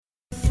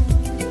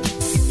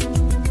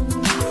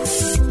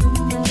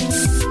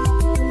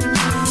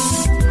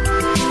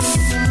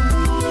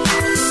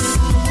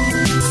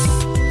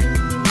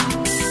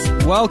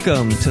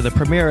welcome to the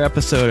premiere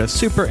episode of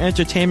Super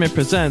Entertainment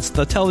Presents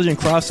the Television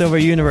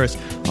Crossover Universe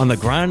on the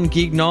Grand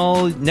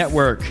Guignol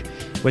Network,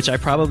 which I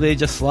probably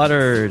just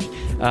slaughtered.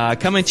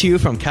 Coming to you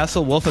from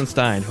Castle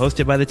Wolfenstein,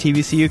 hosted by the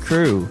TVCU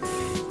crew.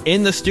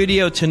 In the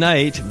studio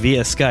tonight,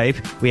 via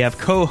Skype, we have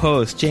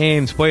co-host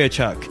James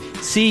Boyachuk,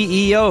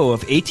 CEO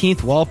of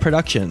 18th Wall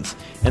Productions.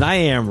 And I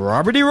am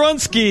Robert E.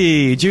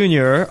 Runsky,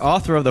 Jr.,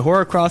 author of the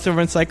Horror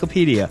Crossover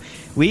Encyclopedia.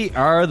 We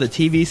are the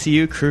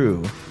TVCU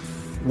crew.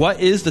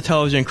 What is the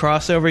television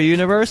crossover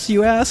universe,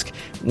 you ask?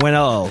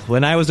 Well,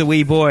 when I was a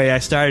wee boy, I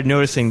started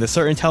noticing that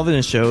certain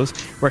television shows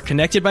were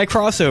connected by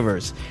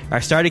crossovers. I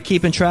started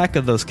keeping track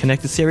of those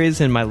connected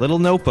series in my little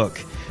notebook.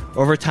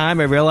 Over time,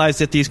 I realized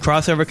that these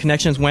crossover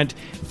connections went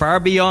far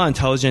beyond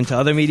television to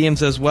other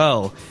mediums as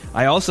well.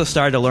 I also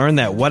started to learn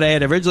that what I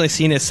had originally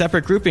seen as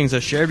separate groupings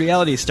of shared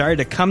realities started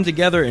to come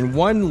together in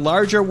one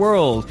larger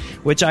world,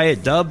 which I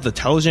had dubbed the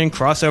television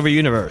crossover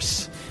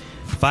universe.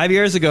 5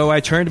 years ago, I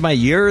turned my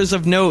years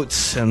of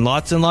notes and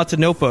lots of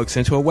notebooks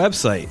into a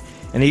website.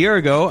 And a year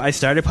ago, I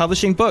started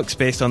publishing books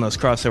based on those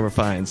crossover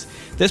finds.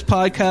 This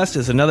podcast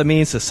is another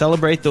means to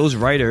celebrate those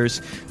writers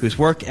whose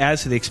work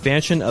adds to the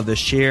expansion of the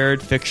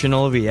shared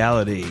fictional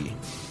reality.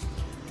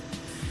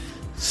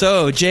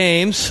 So,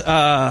 James,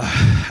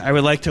 I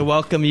would like to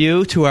welcome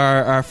you to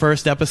our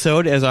first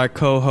episode as our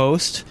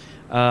co-host.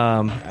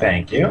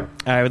 Thank you.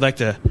 I would like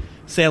to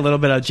say a little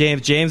bit of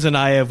James. James and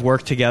I have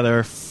worked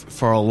together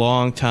for a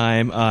long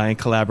time in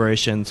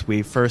collaborations.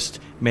 We first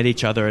met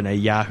each other in a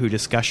Yahoo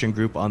discussion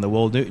group on the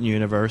Will Newton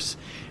universe,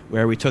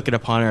 where we took it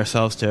upon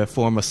ourselves to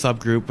form a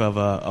subgroup of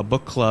a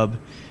book club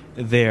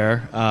there,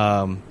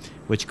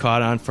 which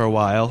caught on for a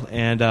while.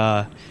 And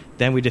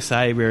then we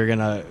decided we were going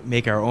to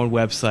make our own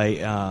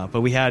website. But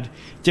we had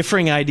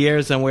differing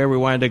ideas on where we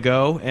wanted to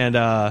go and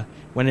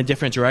went in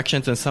different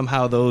directions. And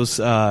somehow those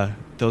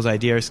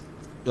ideas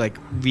like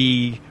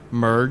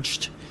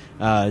re-merged.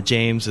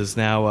 James is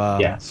now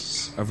a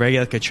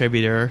regular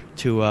contributor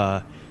to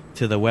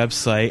the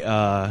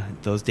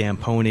website. Those damn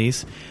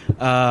ponies.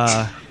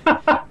 Yeah,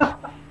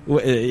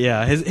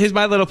 his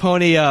My Little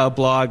Pony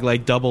blog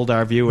like doubled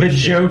our viewership. The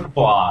joke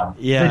blog.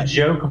 Yeah, the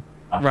joke blog.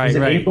 Right, it's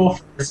an right. April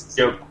 1st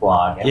joke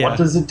blog. And what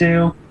does it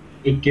do?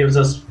 It gives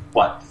us,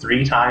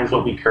 3 times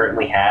what we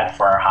currently had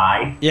for our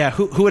high? Yeah,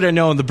 who would have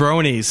known the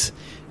bronies?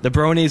 The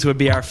bronies would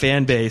be our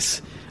fan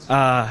base.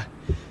 So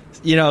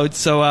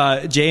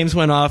James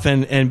went off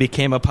and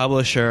became a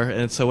publisher,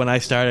 and so when I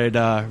started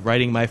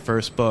writing my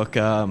first book,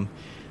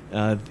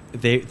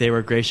 they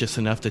were gracious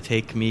enough to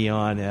take me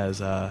on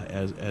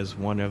as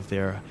one of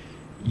their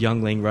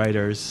youngling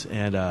writers,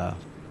 and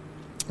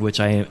which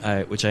I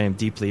am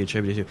deeply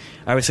attributed to.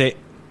 I would say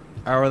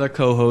our other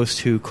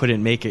co-host who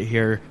couldn't make it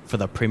here for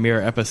the premiere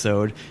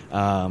episode,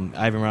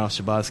 Ivan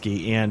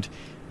Ralph-Shabosky, and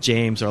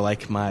James are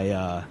like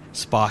my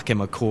Spock and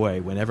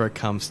McCoy whenever it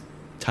comes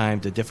time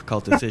to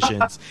difficult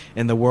decisions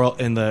in the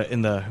world, in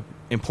the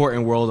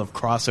important world of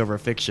crossover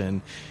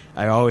fiction.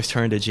 I always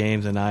turn to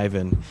James and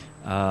Ivan.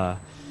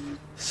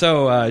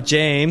 So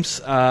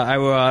James, I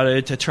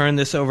wanted to turn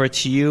this over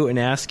to you and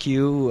ask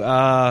you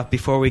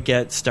before we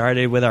get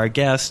started with our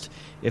guest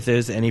if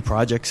there's any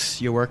projects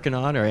you're working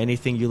on or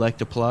anything you like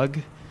to plug.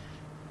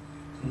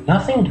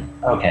 Nothing.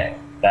 Okay,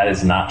 that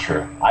is not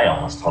true. I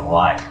almost told a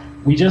lie.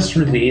 We just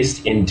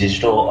released in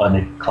digital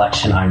a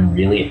collection I'm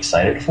really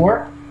excited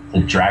for. The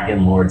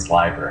Dragon Lord's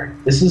Library.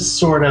 This is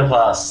sort of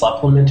a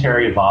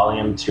supplementary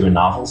volume to a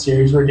novel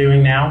series we're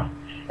doing now,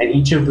 and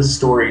each of the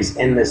stories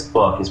in this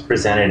book is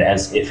presented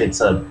as if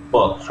it's a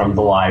book from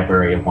the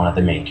library of one of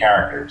the main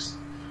characters.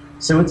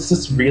 So it's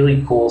this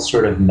really cool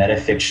sort of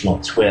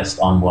metafictional twist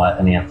on what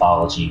an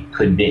anthology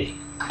could be.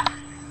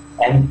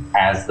 And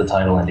as the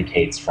title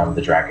indicates from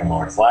the Dragon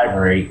Lord's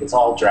Library, it's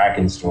all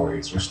dragon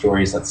stories, or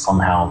stories that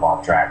somehow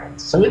involve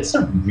dragons. So it's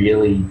a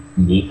really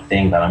neat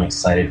thing that I'm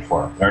excited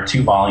for. There are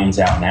 2 volumes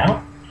out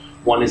now.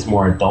 One is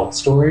more adult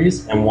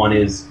stories, and one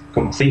is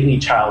completely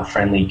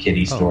child-friendly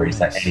kiddie stories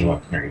that anyone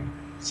can read.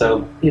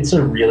 So it's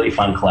a really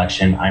fun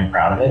collection. I'm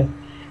proud of it.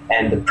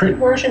 And the print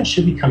version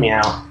should be coming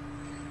out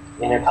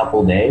in a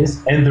couple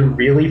days. And the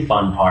really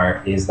fun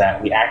part is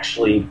that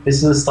this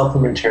is a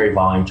supplementary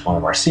volume to one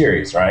of our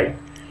series, right?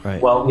 Right.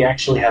 Well, we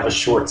actually have a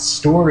short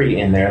story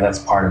in there that's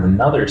part of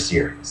another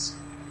series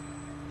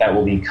that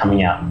will be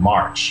coming out in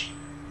March.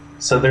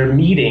 So they're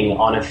meeting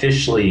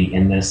unofficially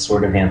in this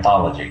sort of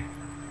anthology.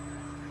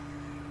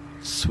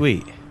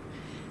 Sweet.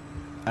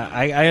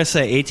 I gotta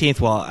say,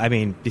 18th Wall, I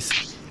mean,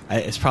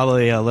 it's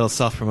probably a little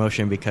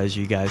self-promotion because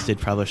you guys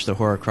did publish the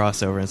Horror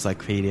Crossover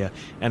Encyclopedia,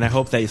 and I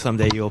hope that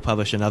someday you will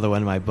publish another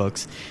one of my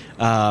books.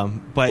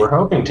 But we're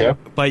hoping to.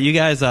 But you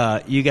guys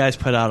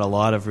put out a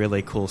lot of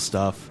really cool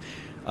stuff.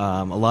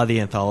 A lot of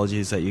the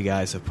anthologies that you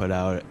guys have put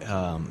out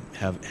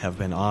have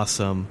been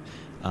awesome.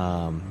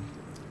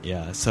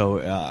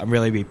 So I'm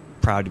really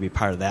proud to be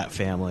part of that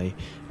family.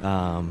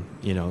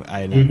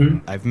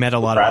 I've met a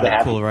lot of other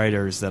cool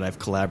writers that I've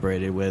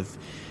collaborated with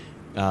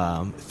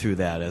through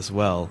that as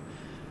well.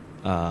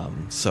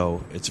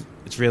 So it's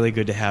really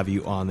good to have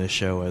you on this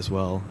show as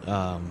well.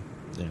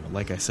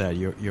 Like I said,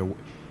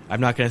 I'm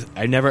not gonna.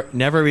 I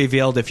never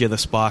revealed if you're the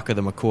Spock or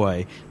the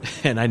McCoy,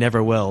 and I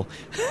never will.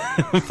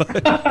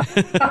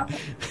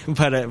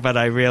 but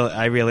I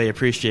really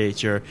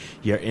appreciate your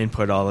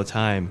input all the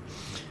time.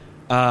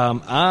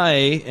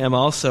 I am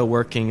also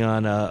working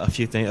on a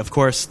few things. Of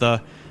course,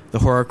 the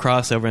horror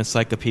crossover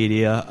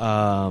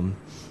encyclopedia,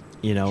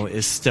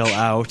 is still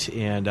out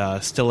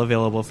and still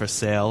available for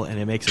sale, and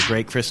it makes a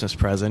great Christmas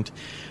present.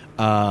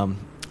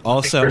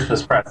 Also,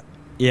 Christmas present.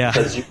 Yeah,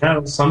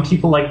 because some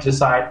people like to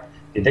decide,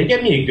 did they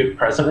get me a good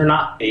present or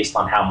not, based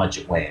on how much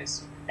it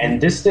weighs. And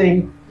this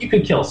thing, you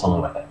could kill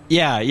someone with it.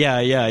 Yeah.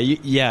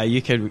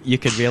 You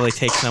could really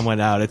take someone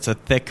out. It's a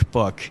thick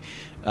book.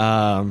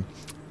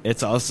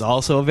 It's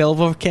also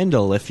available for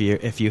Kindle if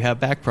you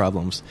have back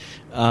problems.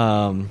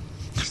 And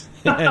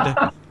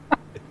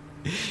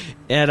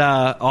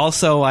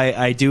also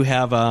I do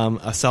have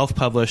a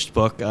self-published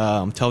book,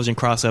 Television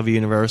Crossover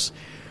Universe,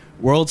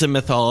 Worlds of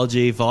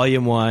Mythology,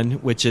 Volume 1,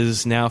 which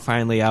is now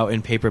finally out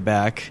in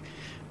paperback.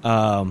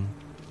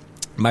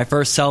 My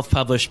first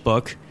self-published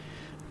book.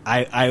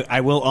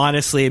 I will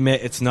honestly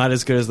admit it's not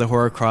as good as the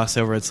horror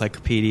crossover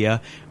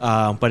encyclopedia,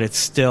 but it's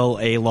still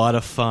a lot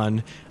of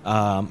fun.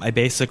 I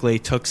basically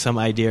took some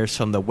ideas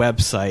from the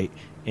website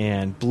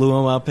and blew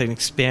them up and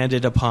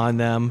expanded upon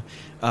them.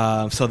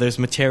 So there's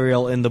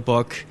material in the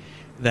book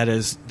that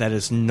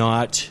is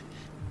not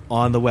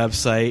on the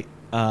website.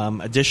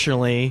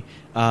 Additionally,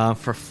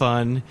 for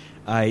fun,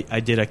 I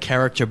did a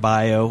character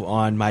bio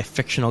on my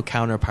fictional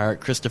counterpart,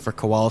 Christopher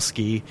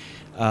Kowalski,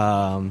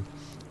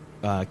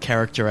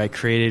 character I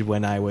created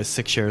when I was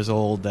 6 years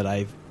old that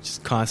I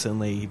just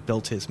constantly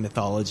built his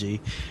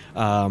mythology.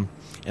 And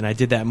I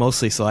did that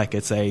mostly so I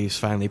could say he's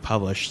finally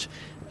published.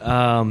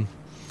 But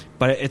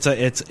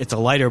it's a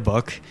lighter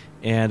book,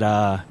 and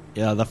the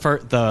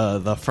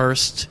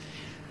first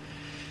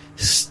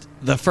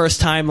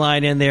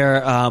timeline in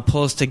there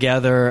pulls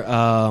together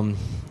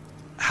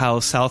how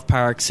South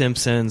Park,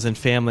 Simpsons, and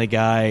Family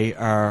Guy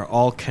are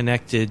all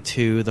connected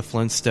to the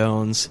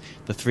Flintstones,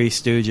 the Three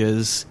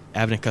Stooges,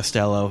 Abbott and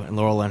Costello, and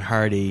Laurel and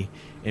Hardy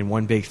in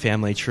one big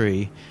family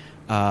tree.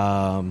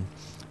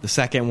 The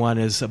second one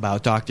is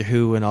about Doctor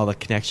Who and all the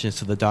connections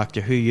to the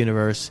Doctor Who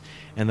universe.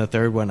 And the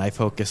third one, I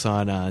focus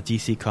on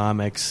DC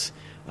Comics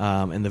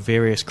and the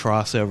various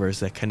crossovers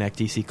that connect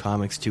DC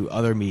Comics to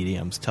other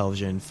mediums,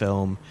 television,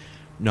 film,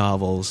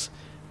 novels,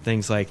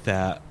 things like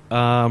that.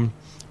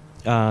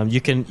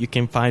 You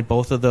can find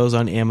both of those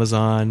on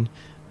Amazon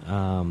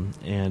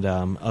and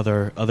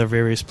other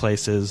various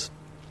places.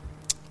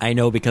 I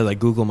know because I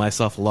Google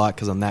myself a lot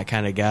because I'm that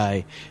kind of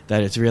guy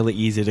that it's really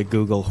easy to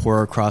Google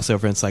horror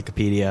crossover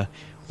encyclopedia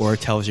or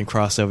television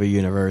crossover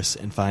universe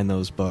and find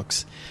those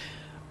books.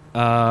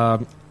 I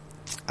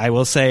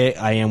will say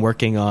I am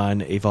working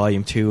on a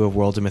volume 2 of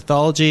Worlds of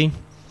Mythology,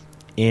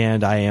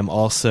 and I am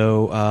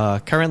also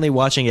currently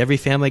watching every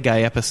Family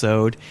Guy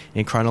episode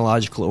in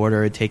chronological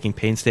order and taking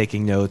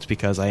painstaking notes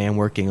because I am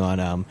working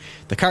on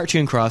the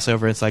cartoon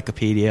crossover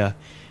encyclopedia,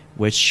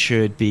 which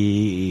should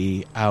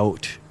be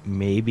out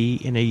maybe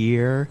in a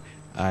year.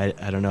 I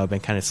don't know. I've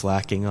been kind of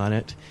slacking on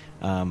it.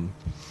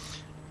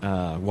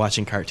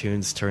 Watching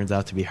cartoons turns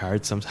out to be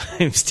hard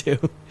sometimes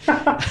too.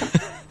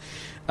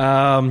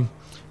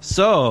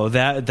 So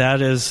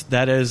that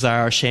is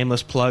our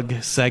shameless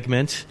plug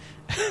segment,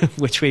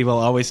 which we will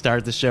always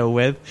start the show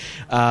with.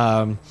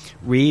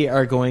 We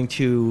are going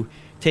to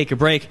take a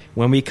break.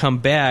 When we come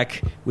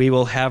back, we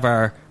will have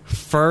our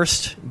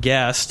first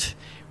guest,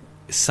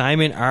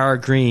 Simon R.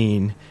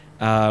 Green,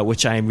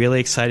 which I am really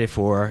excited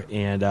for,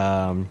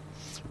 and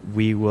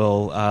we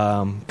will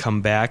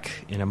come back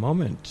in a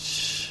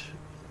moment.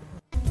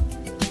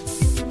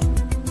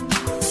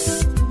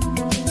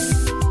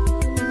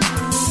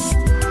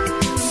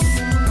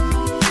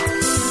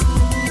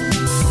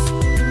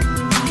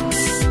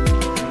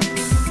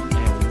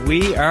 And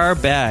we are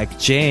back.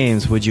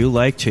 James, would you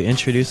like to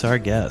introduce our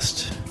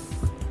guest?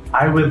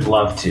 I would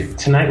love to.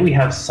 Tonight we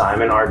have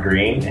Simon R.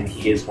 Green, and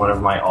he is one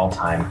of my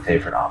all-time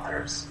favorite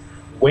authors.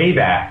 Way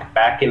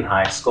back in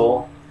high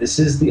school, this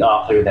is the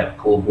author that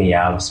pulled me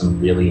out of some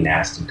really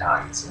nasty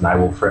times, and I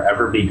will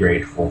forever be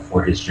grateful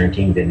for his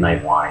drinking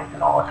midnight wine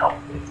and all it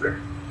helped me through.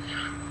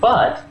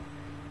 But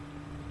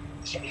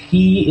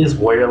he is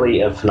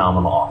really a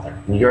phenomenal author.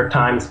 New York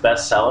Times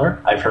bestseller.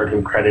 I've heard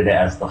him credited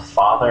as the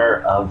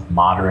father of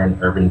modern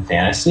urban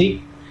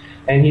fantasy,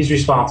 and he's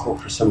responsible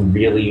for some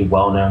really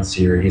well-known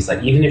series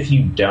that even if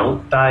you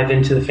don't dive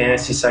into the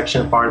fantasy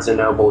section of Barnes &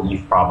 Noble,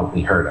 you've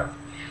probably heard of,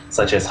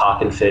 such as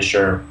Hawk and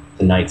Fisher,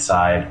 The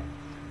Nightside,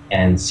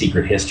 and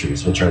Secret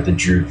Histories, which are the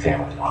Drew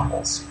family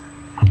novels.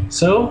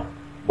 So,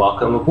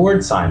 welcome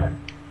aboard, Simon.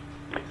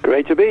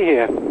 Great to be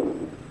here.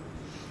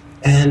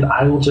 And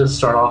I will just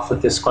start off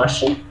with this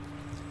question.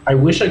 I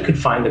wish I could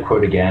find the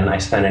quote again. I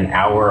spent an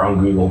hour on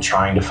Google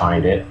trying to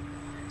find it.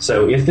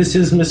 So if this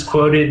is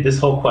misquoted, this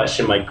whole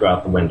question might go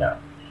out the window.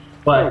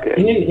 But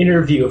in an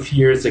interview a few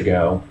years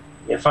ago,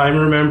 if I'm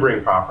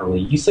remembering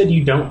properly, you said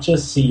you don't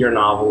just see your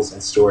novels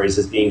and stories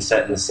as being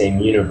set in the same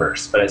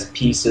universe, but as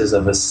pieces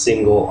of a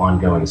single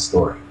ongoing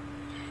story.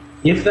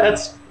 If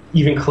that's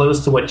even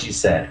close to what you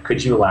said.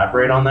 Could you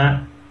elaborate on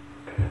that?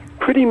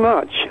 Pretty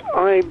much.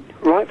 Right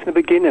from the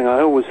beginning, I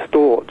always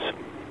thought,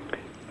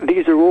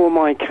 these are all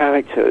my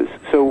characters,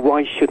 so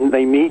why shouldn't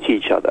they meet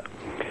each other?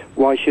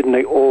 Why shouldn't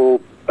they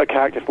all, a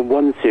character from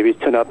one series,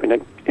 turn up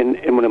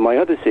in one of my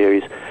other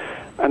series?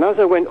 And as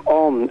I went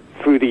on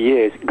through the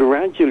years,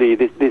 gradually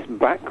this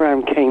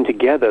background came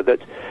together that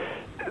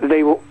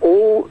they were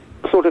all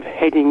sort of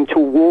heading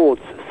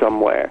towards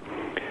somewhere,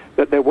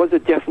 that there was a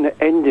definite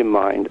end in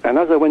mind. And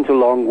as I went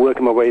along,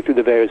 working my way through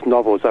the various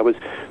novels, I was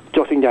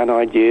jotting down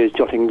ideas,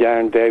 jotting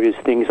down various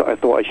things that I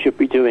thought I should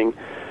be doing.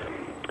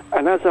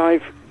 And as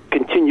I've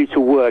continued to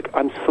work,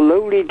 I'm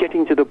slowly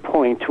getting to the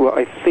point where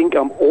I think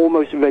I'm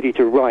almost ready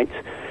to write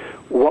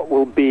what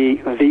will be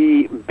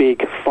the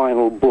big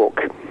final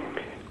book,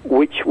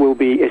 which will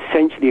be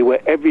essentially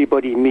where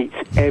everybody meets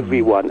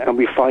everyone and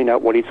we find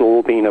out what it's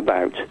all been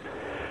about.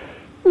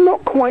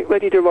 Not quite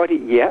ready to write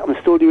it yet. I'm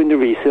still doing the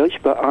research,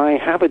 but I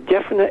have a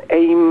definite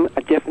aim,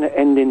 a definite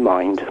end in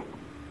mind.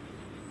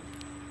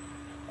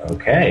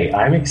 Okay,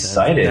 I'm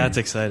excited. That's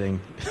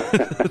exciting.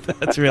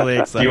 That's really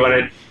exciting. Do you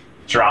want to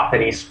drop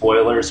any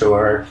spoilers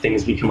or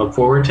things we can look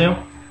forward to?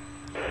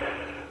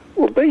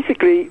 Well,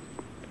 basically,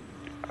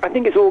 I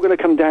think it's all going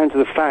to come down to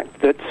the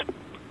fact that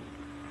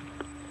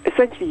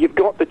essentially you've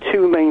got the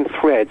two main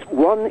threads.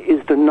 One is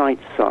the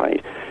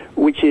Nightside,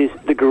 which is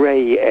the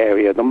grey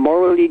area, the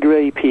morally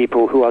grey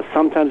people who are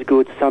sometimes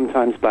good,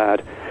 sometimes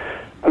bad.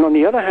 And on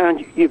the other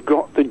hand, you've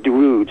got the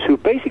Druids, who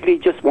basically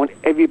just want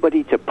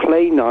everybody to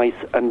play nice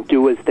and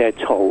do as they're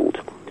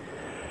told.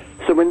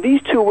 So when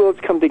these two worlds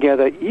come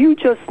together, you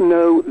just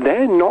know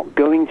they're not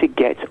going to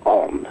get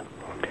on.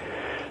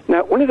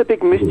 Now, one of the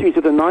big mysteries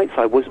of the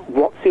Nightside was,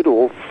 what's it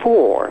all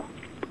for?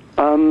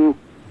 The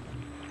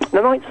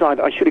Nightside,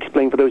 I should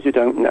explain for those who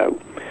don't know.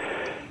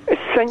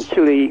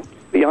 Essentially,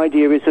 the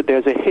idea is that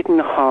there's a hidden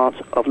heart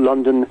of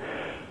London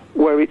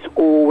where it's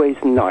always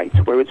night,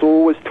 where it's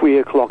always 3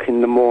 o'clock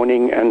in the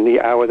morning and the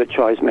hour that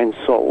tries men's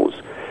souls.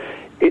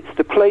 It's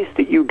the place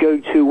that you go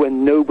to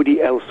when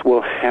nobody else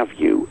will have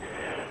you.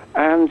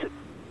 And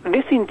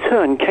this, in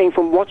turn, came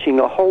from watching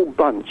a whole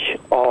bunch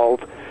of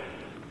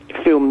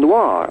film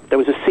noir. There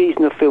was a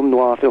season of film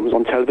noir films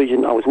on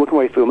television. I was working my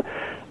way through them,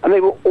 and they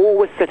were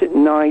always set at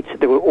night.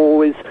 They were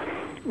always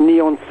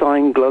neon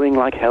sign glowing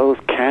like hell's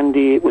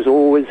candy. It was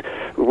always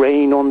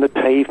rain on the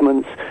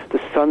pavements. The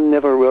sun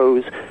never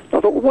rose. And I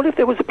thought, well, what if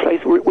there was a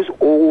place where it was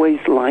always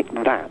like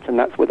that? And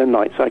that's where the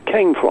Nightside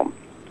came from.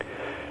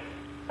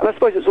 And I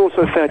suppose it's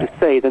also fair to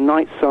say the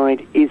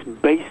Nightside is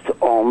based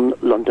on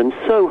London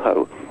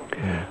Soho.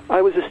 Yeah.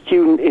 I was a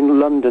student in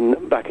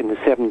London back in the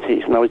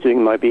 70s when I was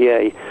doing my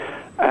BA,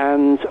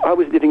 and I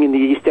was living in the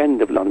East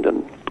End of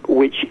London,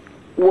 which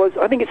was,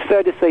 I think it's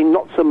fair to say,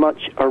 not so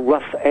much a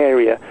rough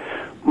area,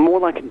 more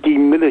like a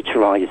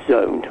demilitarized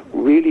zone,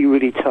 really,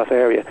 really tough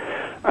area.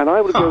 And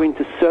I would go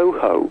into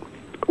Soho,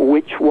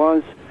 which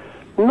was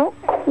not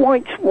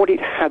quite what it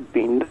had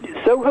been.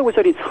 Soho was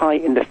at its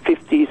height in the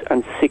 50s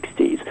and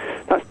 60s.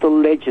 That's the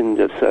legend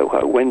of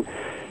Soho, when,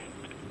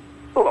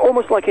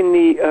 almost like in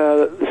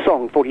the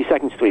song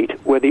 42nd Street,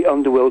 where the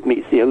underworld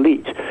meets the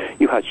elite.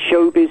 You had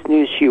show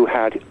business, you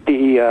had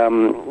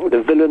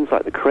the villains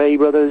like the Cray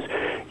brothers,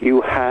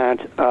 you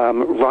had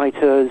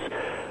writers,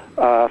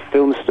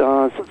 film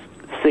stars,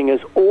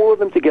 singers, all of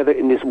them together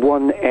in this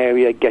one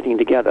area getting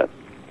together.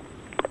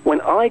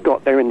 When I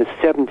got there in the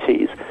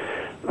 70s,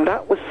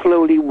 that was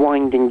slowly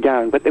winding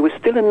down, but there was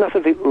still enough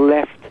of it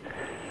left.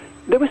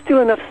 There was still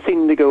enough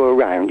sin to go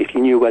around if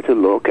you knew where to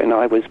look, and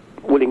I was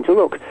willing to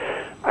look.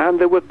 And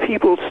there were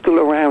people still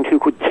around who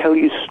could tell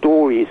you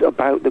stories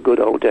about the good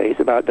old days,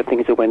 about the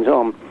things that went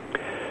on.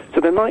 So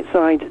the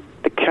Nightside,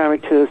 the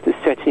characters, the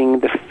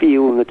setting, the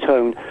feel and the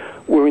tone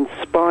were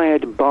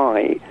inspired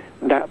by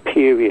that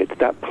period,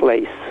 that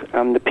place,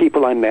 and the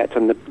people I met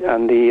and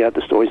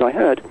the stories I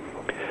heard.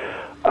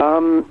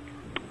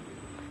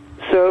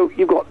 So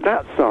you've got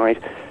that side.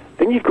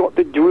 Then you've got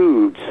the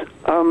Druids.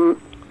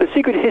 The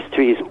Secret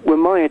Histories were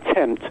my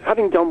attempt,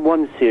 having done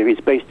one series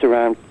based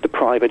around the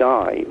private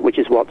eye, which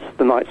is what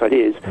the Nightside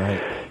is.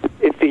 Right.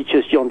 It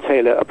features John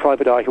Taylor, a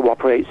private eye who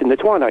operates in the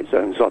Twilight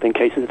Zone, so I think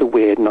cases of the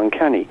weird and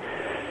uncanny.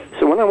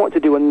 So when I want to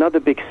do another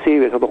big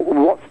series, I thought,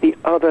 what's the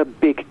other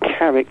big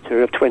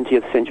character of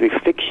 20th century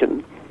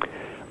fiction?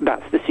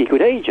 That's the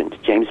secret agent,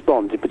 James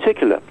Bond in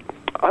particular.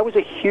 I was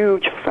a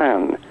huge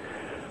fan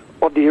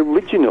of the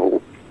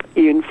original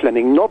Ian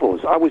Fleming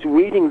novels. I was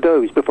reading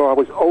those before I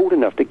was old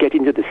enough to get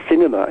into the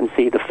cinema and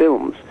see the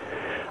films.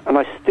 And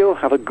I still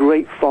have a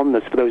great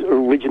fondness for those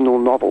original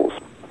novels.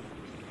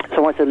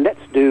 So I said, let's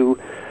do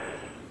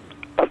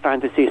a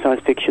fantasy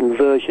science fiction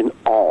version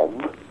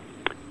of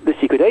the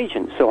secret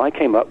agent. So I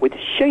came up with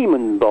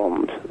Shaman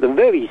Bond, the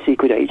very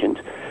secret agent,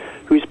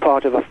 who's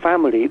part of a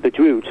family. The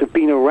Druids have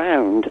been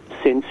around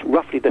since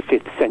roughly the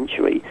 5th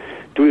century.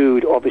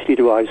 Druid obviously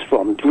derives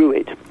from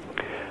Druid.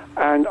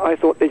 And I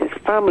thought, there's this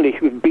family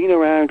who've been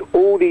around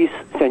all these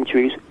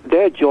centuries.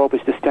 Their job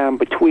is to stand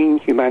between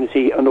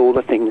humanity and all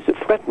the things that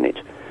threaten it.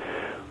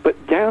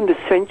 But down the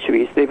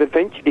centuries, they've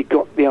eventually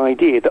got the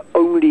idea that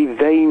only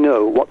they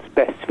know what's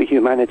best for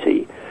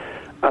humanity,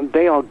 and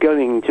they are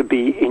going to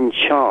be in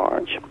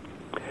charge.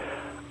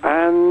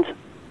 And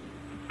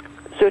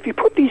so if you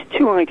put these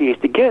two ideas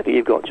together,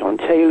 you've got John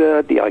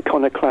Taylor, the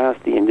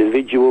iconoclast, the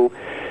individual,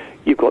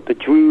 you've got the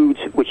Druids,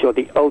 which are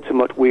the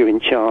ultimate we're in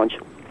charge.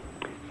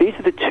 These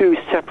are the two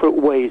separate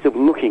ways of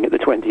looking at the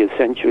 20th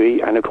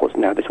century, and of course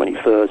now the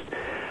 21st.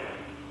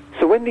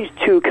 So when these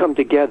two come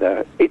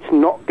together, it's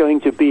not going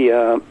to be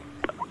a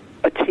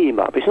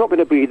team-up. It's not going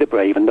to be the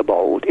brave and the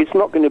bold. It's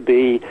not going to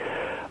be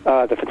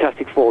the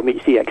Fantastic Four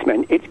meets the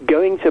X-Men. It's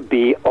going to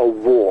be a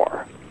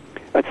war.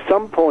 At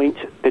some point,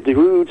 the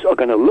Druids are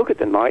going to look at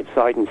the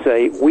Nightside and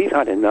say, we've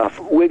had enough.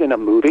 We're going to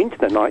move into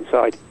the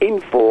Nightside in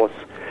force,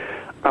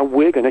 and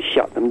we're going to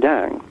shut them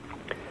down.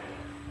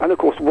 And of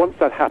course, once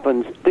that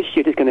happens, the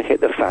shit is going to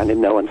hit the fan in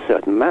no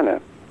uncertain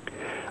manner.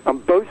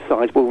 And both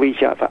sides will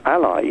reach out for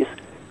allies,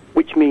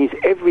 which means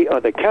every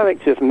other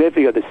character from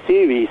every other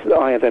series that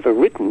I have ever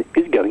written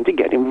is going to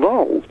get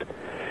involved.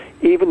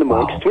 Even the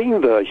more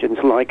extreme versions,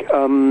 like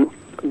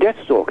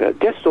Deathstalker.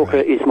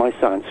 Deathstalker is my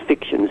science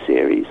fiction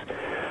series.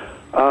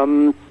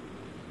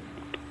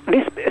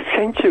 This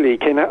essentially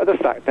came out of the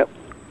fact that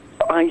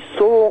I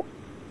saw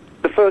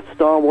the first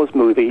Star Wars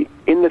movie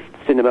in the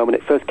cinema when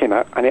it first came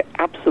out, and it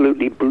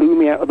absolutely blew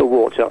me out of the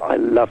water. I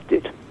loved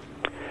it.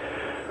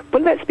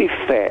 But let's be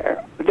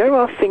fair. There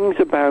are things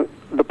about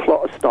the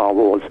plot of Star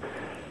Wars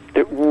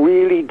that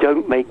really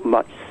don't make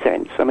much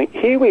sense. I mean,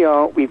 here we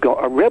are, we've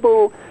got a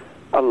rebel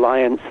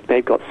alliance,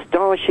 they've got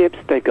starships,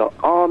 they've got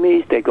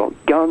armies, they've got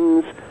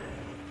guns.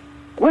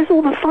 Where's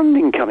all the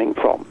funding coming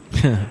from?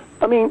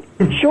 I mean,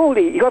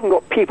 surely you haven't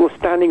got people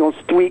standing on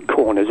street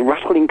corners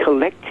rattling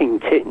collecting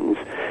tins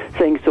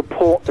saying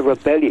support the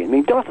rebellion. I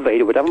mean, Darth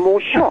Vader would have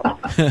more shot.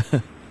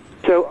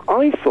 So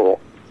I thought,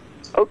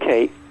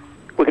 okay,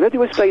 we're going to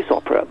do a space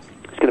opera.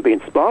 It's going to be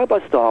inspired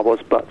by Star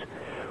Wars, but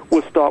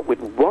we'll start with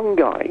one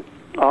guy,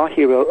 our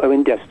hero,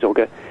 Owen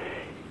Deathstalker.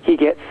 He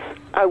gets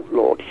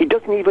outlawed. He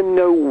doesn't even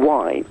know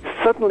why.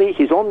 Suddenly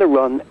he's on the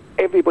run.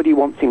 Everybody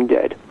wants him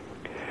dead.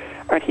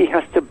 And he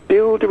has to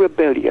build a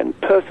rebellion,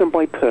 person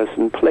by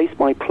person, place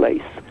by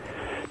place,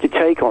 to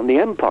take on the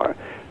Empire.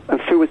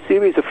 And through a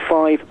series of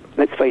 5,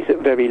 let's face it,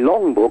 very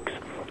long books,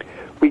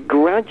 we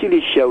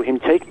gradually show him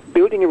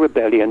building a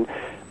rebellion,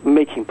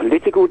 making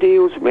political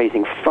deals,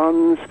 raising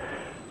funds,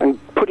 and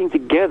putting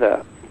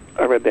together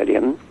a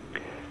rebellion.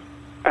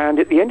 And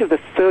at the end of the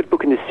 3rd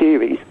book in the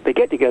series, they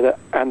get together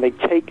and they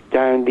take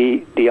down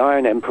the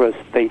Iron Emperors.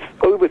 They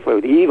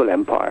overthrow the evil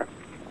empire.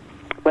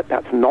 But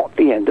that's not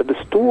the end of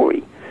the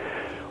story.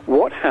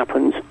 What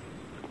happens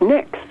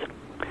next?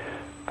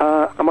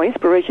 And my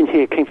inspiration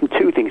here came from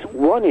 2 things.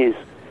 One is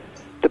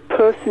the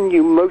person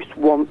you most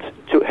want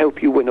to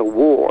help you win a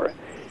war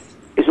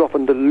is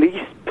often the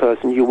least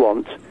person you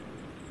want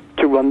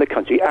to run the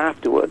country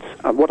afterwards.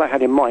 And what I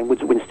had in mind was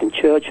Winston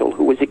Churchill,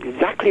 who was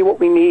exactly what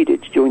we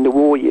needed during the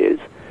war years.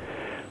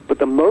 But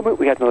the moment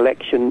we had an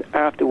election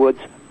afterwards,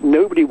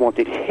 nobody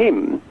wanted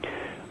him,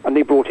 and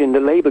they brought in the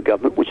Labour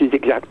government, which is the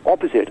exact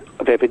opposite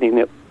of everything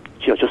that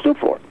Churchill stood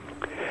for.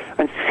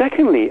 And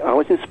secondly, I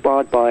was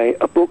inspired by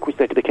a book which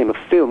later became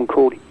a film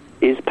called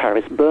Is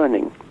Paris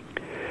Burning?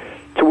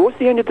 Towards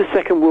the end of the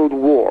Second World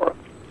War,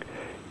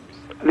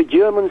 the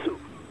Germans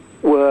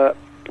were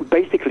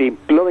basically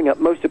blowing up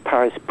most of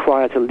Paris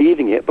prior to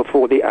leaving it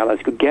before the Allies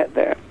could get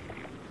there.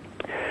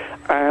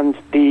 And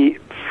the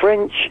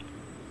French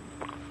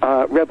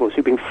rebels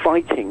who've been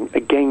fighting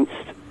against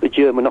the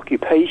German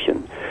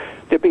occupation,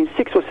 there have been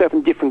 6 or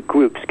 7 different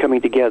groups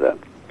coming together.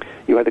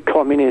 You had the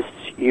communists,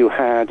 you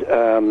had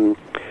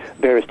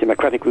various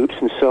democratic groups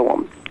and so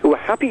on, who were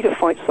happy to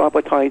fight side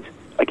by side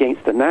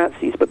against the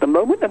Nazis, but the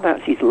moment the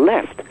Nazis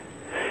left,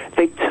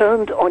 they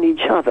turned on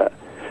each other.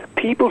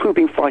 People who've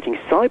been fighting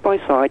side by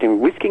side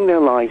and risking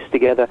their lives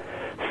together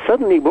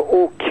suddenly were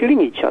all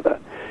killing each other,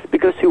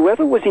 because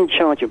whoever was in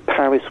charge of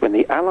Paris when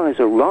the Allies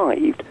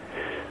arrived,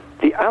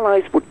 the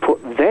Allies would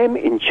put them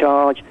in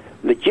charge,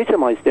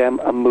 legitimize them,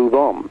 and move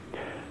on.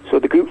 So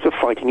the groups were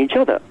fighting each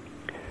other.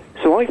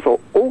 So I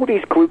thought all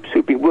these groups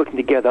who'd been working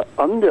together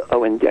under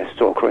Owen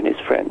Deathstalker and his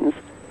friends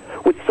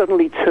would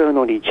suddenly turn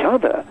on each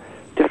other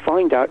to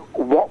find out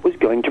what was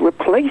going to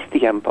replace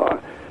the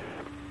Empire.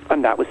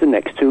 And that was the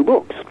next 2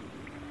 books.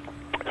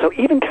 So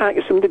even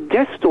characters from the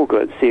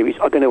Deathstalker series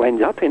are going to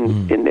end up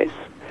in this.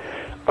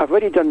 I've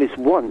already done this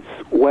once,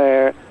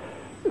 where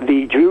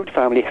the Druid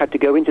family had to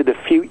go into the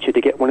future to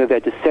get one of their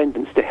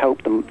descendants to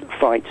help them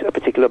fight a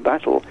particular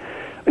battle.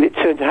 And it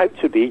turned out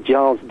to be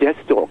Giles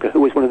Deathstalker,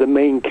 who was one of the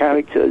main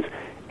characters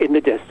in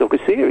the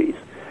Deathstalker series.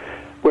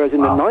 Whereas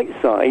in the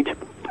Nightside,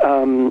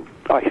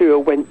 our hero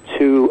went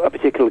to a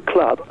particular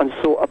club and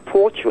saw a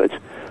portrait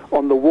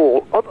on the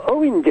wall of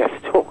Owen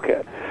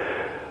Deathstalker.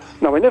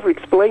 Now, I never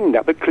explained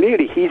that, but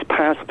clearly he's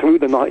passed through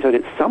the Nightside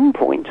at some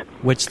point.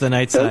 Which the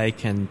Nightside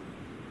can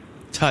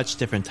touch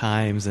different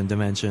times and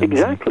dimensions.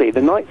 Exactly.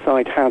 The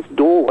Nightside has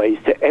doorways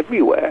to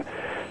everywhere.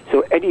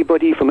 So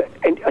anybody from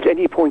at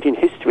any point in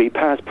history,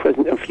 past,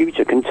 present, and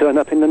future, can turn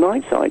up in the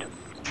Nightside.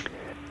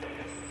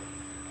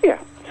 Yeah.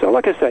 So,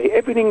 like I say,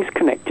 everything's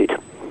connected.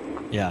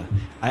 Yeah,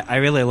 I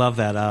really love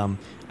that.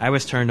 I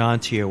was turned on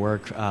to your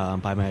work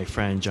by my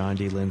friend John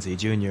D. Lindsay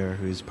Jr.,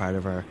 who's part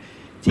of our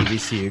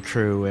TVCU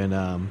crew, and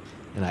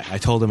I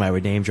told him I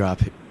would name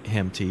drop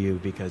him to you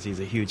because he's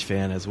a huge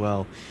fan as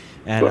well.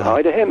 And Well,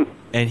 hi to him.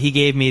 and he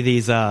gave me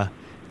these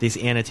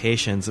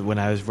annotations when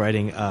I was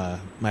writing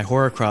my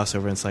horror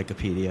crossover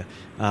encyclopedia.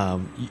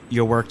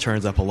 Your work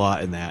turns up a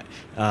lot in that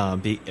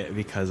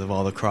because of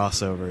all the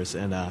crossovers,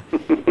 and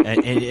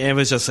it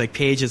was just like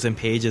pages and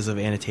pages of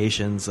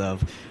annotations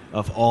of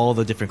all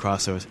the different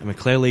crossovers. I mean,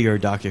 clearly you're a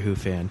Doctor Who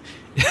fan.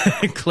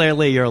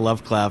 Clearly you're a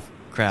Lovecraft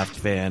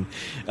fan.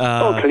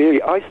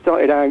 Clearly. I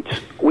started out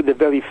with the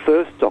very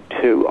first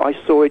Doctor Who. I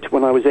saw it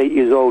when I was 8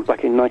 years old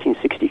back in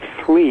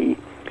 1963.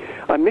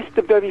 I missed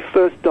the very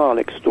first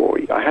Dalek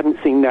story. I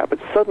hadn't seen that, but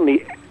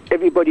suddenly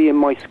everybody in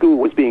my school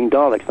was being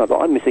Daleks, and I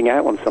thought, I'm missing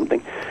out on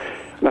something.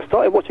 And I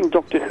started watching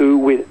Doctor Who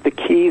with The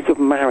Keys of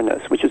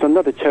Marinus, which is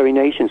another Terry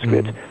Nation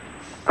script,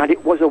 and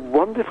it was a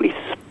wonderfully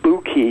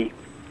spooky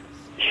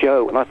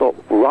show, and I thought,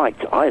 right,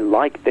 I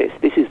like this.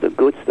 This is the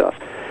good stuff.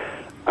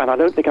 And I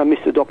don't think I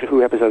missed a Doctor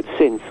Who episode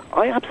since.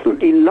 I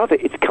absolutely love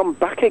it. It's come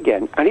back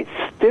again, and it's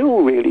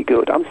still really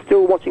good. I'm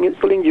still watching it,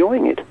 still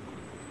enjoying it.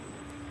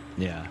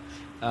 Yeah.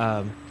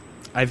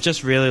 I've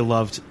just really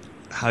loved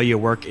how your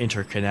work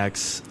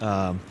interconnects.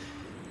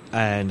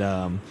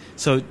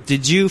 So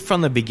did you,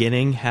 from the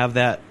beginning, have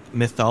that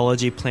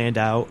mythology planned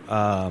out?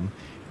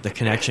 The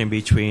connection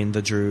between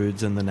the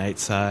Druids and the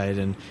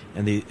Nightside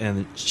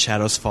and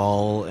Shadows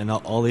Fall and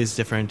all these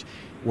different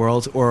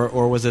worlds,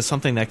 or was it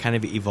something that kind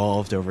of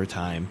evolved over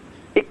time?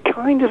 It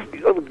kind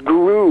of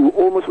grew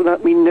almost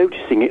without me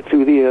noticing it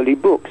through the early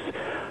books.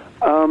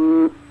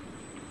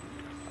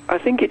 I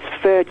think it's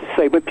fair to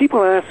say, when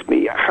people ask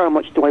me how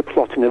much do I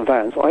plot in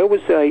advance, I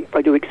always say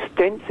I do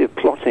extensive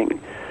plotting,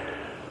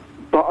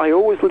 but I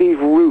always leave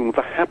room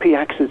for happy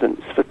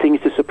accidents, for things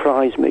to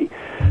surprise me.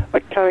 A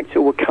character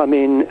will come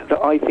in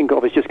that I think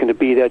of as just going to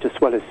be there to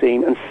swell a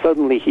scene, and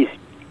suddenly he's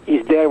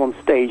there on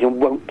stage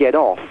and won't get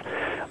off,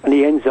 and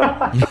he ends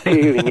up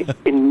appearing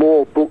in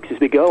more books as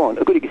we go on.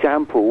 A good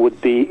example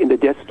would be in the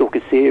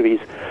Deathstalker series,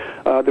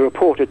 the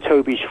reporter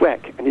Toby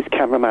Schreck and his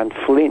cameraman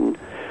Flynn.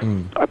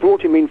 I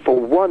brought him in for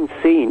one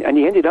scene, and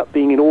he ended up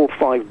being in all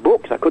 5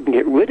 books. I couldn't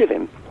get rid of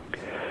him.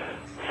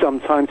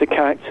 Sometimes a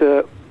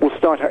character will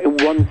start out in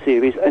one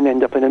series and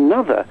end up in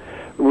another.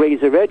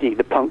 Razor Eddie,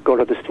 the punk god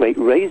of the straight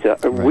razor,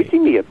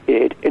 originally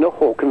appeared in a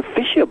Hawk and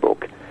Fisher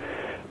book.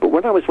 But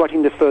when I was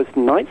writing the first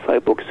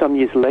Nightside book some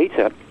years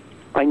later,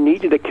 I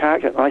needed a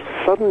character, and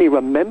I suddenly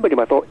remembered him.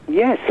 I thought,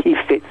 yes, he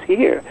fits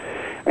here.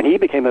 And he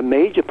became a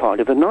major part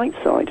of the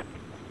Nightside.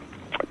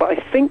 But I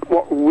think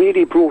what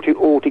really brought it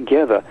all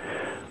together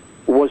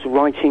was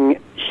writing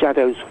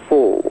Shadows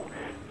Fall,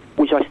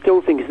 which I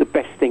still think is the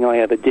best thing I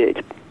ever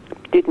did.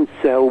 Didn't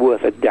sell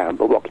worth a damn,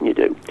 but what can you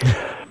do?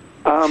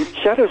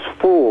 Shadows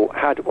Fall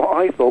had what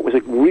I thought was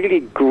a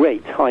really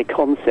great high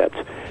concept.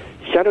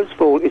 Shadows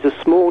Fall is a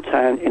small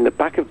town in the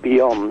back of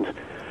Beyond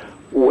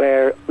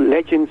where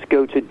legends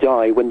go to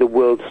die when the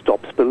world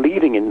stops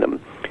believing in them,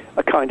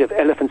 a kind of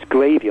elephant's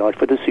graveyard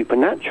for the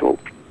supernatural.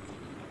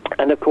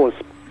 And of course,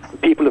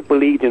 people have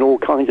believed in all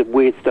kinds of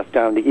weird stuff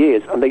down the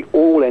years, and they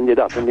all ended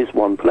up in this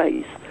one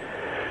place.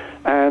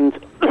 And,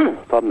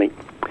 pardon me,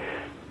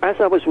 as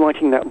I was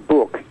writing that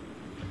book,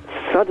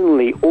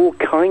 suddenly all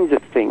kinds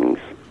of things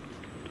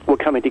were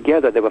coming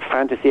together. There were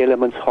fantasy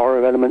elements,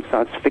 horror elements,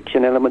 science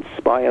fiction elements,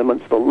 spy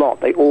elements, the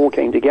lot. They all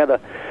came together.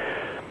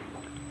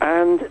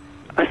 And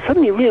I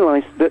suddenly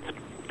realized that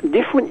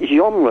different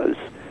genres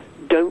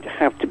don't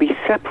have to be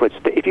separate.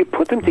 That if you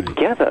put them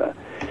together,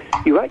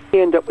 you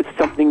actually end up with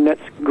something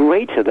that's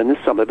greater than the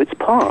sum of its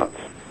parts.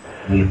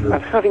 And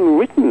having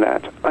written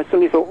that, I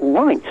suddenly thought,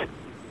 right,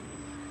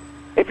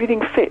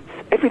 everything fits,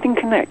 everything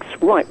connects.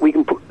 Right,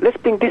 let's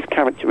bring this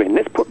character in,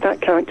 let's put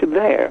that character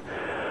there.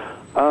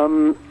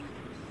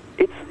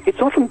 It's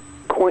often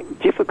quite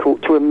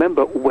difficult to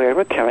remember where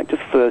a character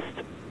first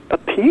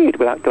appeared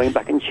without going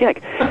back and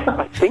check.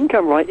 I think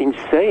I'm right in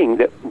saying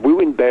that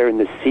Ruin Bear and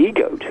the Sea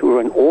Goat, who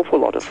are an awful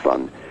lot of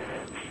fun,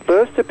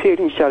 first appeared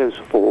in Shadows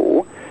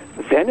Fall,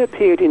 then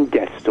appeared in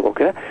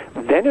Deathstalker,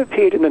 then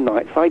appeared in the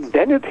Nightside,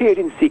 then appeared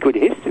in Secret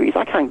Histories.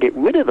 I can't get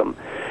rid of them.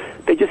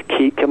 They just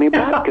keep coming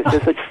back because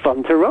they're such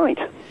fun to write.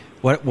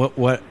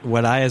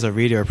 What I as a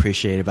reader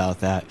appreciate about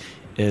that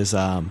is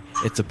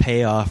it's a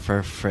payoff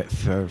for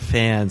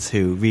fans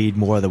who read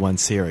more than one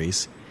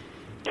series.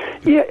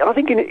 Yeah, I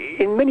think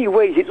in many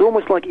ways it's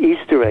almost like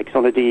Easter eggs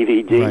on a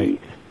DVD.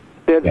 Right.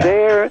 They're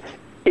there.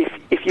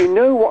 If you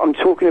know what I'm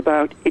talking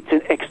about, it's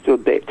an extra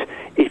bit.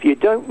 If you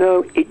don't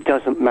know, it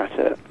doesn't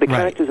matter. The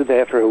characters are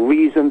there for a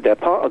reason. They're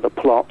part of the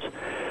plot,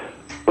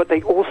 but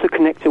they also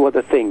connect to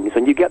other things,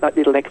 and you get that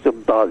little extra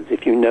buzz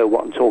if you know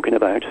what I'm talking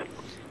about.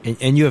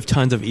 And you have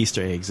tons of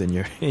Easter eggs in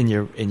your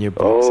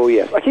books. Oh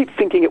yes, I keep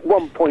thinking at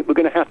one point we're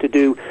going to have to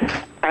do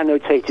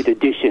annotated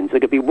editions. There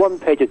could be one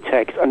page of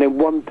text and then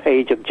one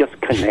page of just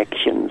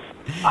connections.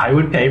 I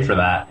would pay for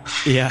that.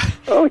 Yeah.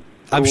 Oh,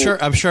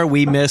 I'm sure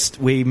we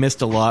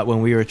missed a lot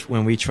when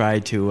we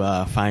tried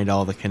to find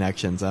all the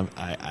connections.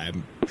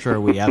 I'm sure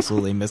we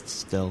absolutely missed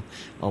still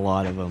a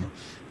lot of them.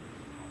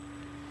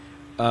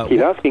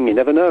 Keep asking, you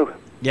never know.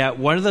 Yeah,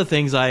 one of the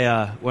things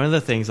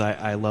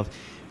I love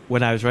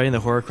when I was writing the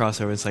horror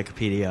crossover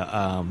encyclopedia,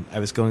 I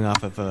was going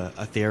off of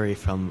a theory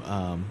from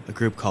a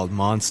group called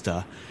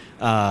Monster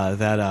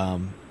that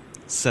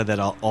said that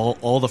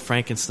all the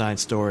Frankenstein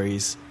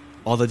stories,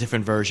 all the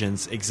different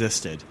versions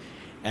existed.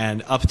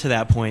 And up to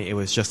that point, it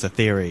was just a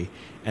theory.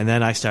 And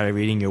then I started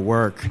reading your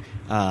work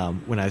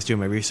when I was doing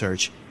my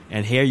research.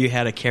 And here you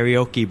had a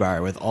karaoke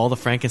bar with all the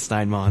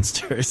Frankenstein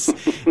monsters.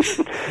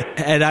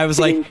 And I was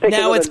like,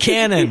 now it's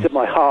canon. Piece of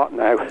my heart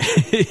now.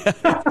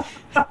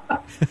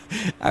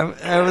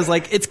 I was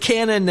like, it's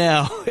canon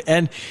now.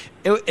 And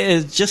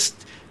it's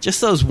just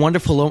those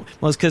wonderful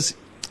moments. Because,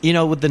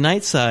 with the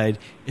Nightside,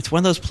 it's one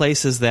of those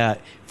places that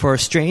for a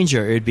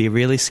stranger, it would be a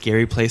really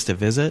scary place to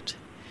visit.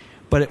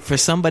 But for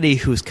somebody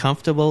who's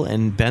comfortable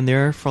and been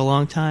there for a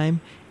long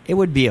time, it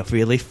would be a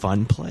really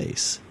fun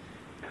place.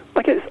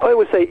 I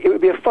always say it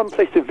would be a fun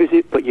place to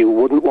visit, but you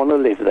wouldn't want to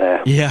live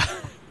there. Yeah.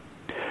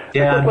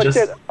 Yeah. Like I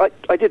said,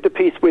 I did the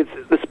piece with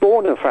the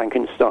spawn of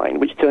Frankenstein,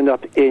 which turned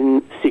up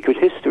in Secret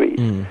Histories,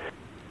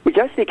 which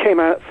actually came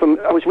out from...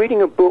 I was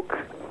reading a book,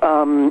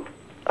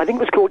 I think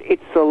it was called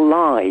It's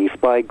Alive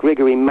by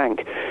Gregory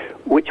Mank,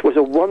 which was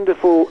a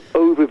wonderful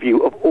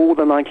overview of all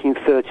the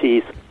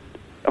 1930s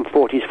and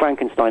 40s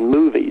Frankenstein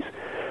movies.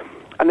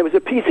 And there was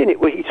a piece in it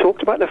where he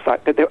talked about the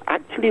fact that there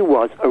actually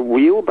was a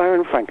real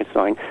Baron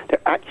Frankenstein,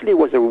 there actually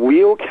was a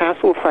real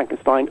Castle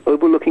Frankenstein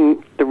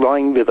overlooking the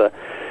Rhine River,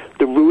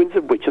 the ruins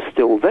of which are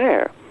still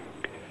there.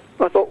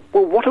 And I thought,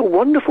 well, what a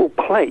wonderful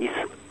place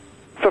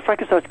for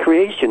Frankenstein's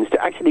creations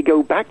to actually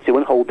go back to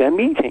and hold their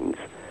meetings.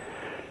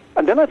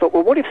 And then I thought,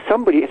 well, what if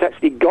somebody has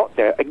actually got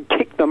there and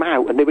kicked them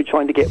out and they were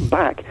trying to get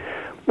back?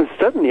 And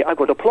suddenly I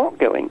got a plot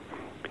going.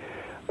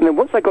 And then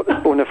once I got the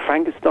spawn of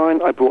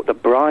Frankenstein, I brought the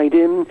bride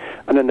in,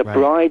 and then the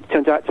bride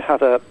turned out to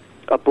have a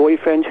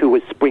boyfriend who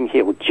was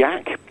Spring-Heeled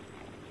Jack.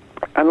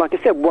 And like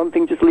I said, one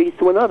thing just leads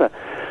to another.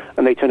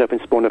 And they turn up in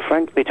Spawn of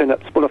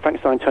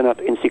Frankenstein turn up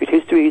in Secret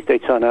Histories, they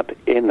turn up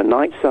in the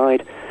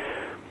Nightside.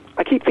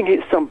 I keep thinking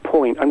at some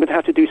point I'm going to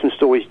have to do some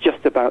stories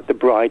just about the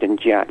bride and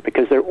Jack,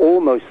 because they're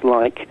almost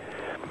like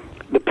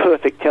the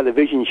perfect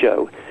television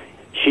show.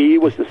 She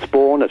was the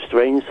spawn of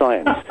strange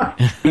science.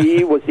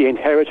 He was the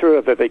inheritor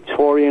of a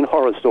Victorian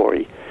horror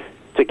story.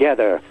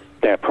 Together,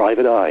 their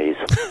private eyes.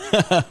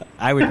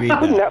 I would read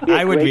that. Wouldn't that be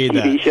a great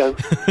TV show?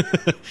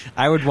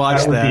 I would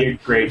watch that. That would be a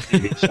great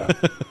TV show.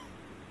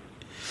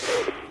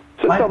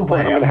 So at some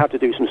point, I'm going to have to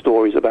do some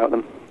stories about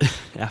them.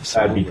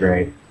 Absolutely. That'd be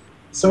great.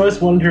 So I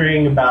was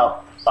wondering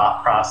about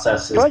thought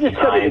processes. Can I just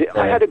tell you,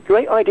 I had a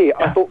great idea.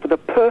 Yeah. I thought for the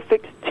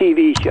perfect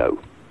TV show,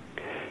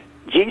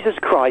 Jesus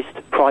Christ,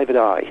 Private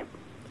Eye.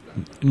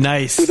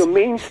 Nice. To the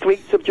mean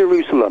streets of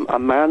Jerusalem, a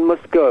man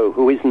must go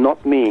who is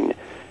not mean.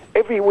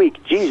 Every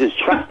week, Jesus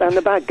tracks down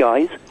the bad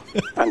guys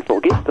and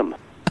forgives them.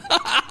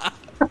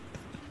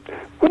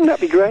 Wouldn't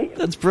that be great?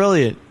 That's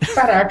brilliant.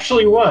 That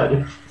actually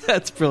would.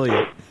 That's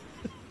brilliant.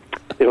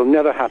 It'll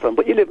never happen,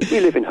 but we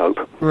live in hope.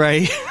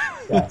 Right.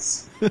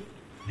 Yes.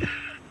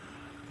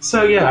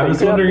 So, yeah, I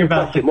was wondering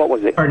about the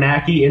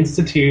Carnacki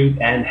Institute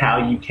and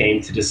how you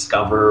came to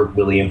discover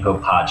William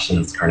Hope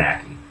Hodgson's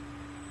Carnacki.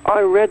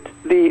 I read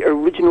the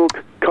original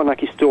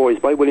Carnacki stories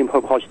by William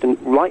Hope Hodgson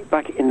right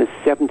back in the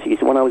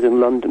 70s when I was in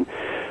London.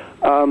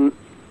 And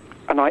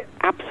I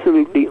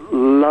absolutely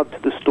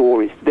loved the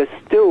stories. They're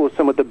still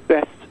some of the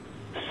best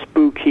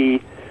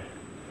spooky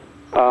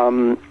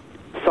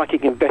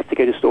psychic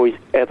investigator stories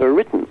ever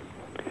written.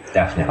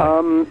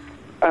 Definitely.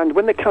 And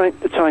when the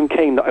time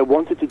came that I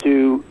wanted to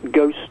do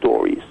ghost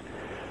stories,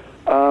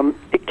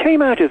 it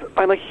came out of...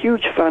 I'm a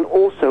huge fan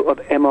also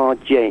of M.R.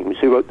 James,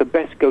 who wrote the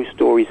best ghost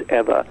stories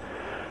ever.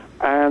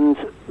 And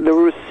there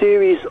were a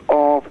series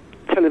of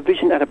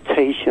television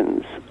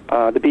adaptations.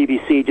 The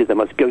BBC did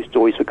them as Ghost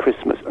Stories for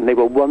Christmas, and they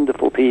were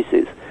wonderful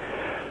pieces.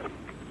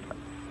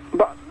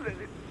 But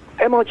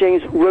M.R.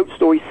 James wrote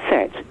stories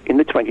set in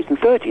the 20s and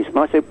 30s, and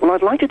I said, well,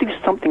 I'd like to do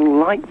something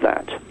like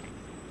that,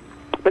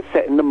 but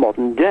set in the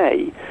modern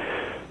day.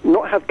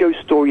 Not have ghost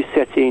stories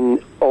set in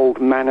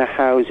old manor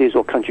houses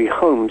or country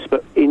homes,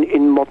 but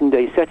in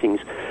modern-day settings.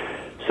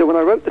 So when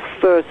I wrote the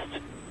first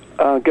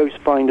Ghost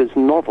Finders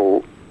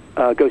novel,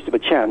 Ghost of a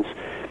Chance,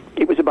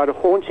 it was about a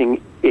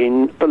haunting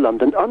in the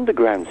London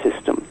Underground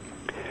system.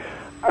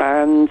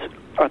 And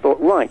I thought,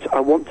 right, I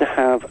want to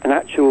have an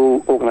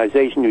actual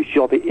organisation whose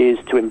job it is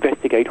to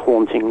investigate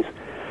hauntings.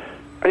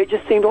 And it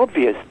just seemed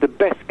obvious. The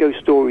best ghost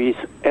stories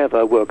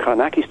ever were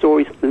Carnacki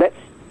stories. Let's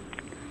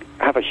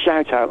have a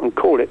shout-out and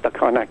call it the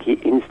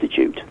Carnacki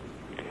Institute.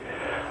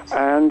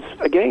 And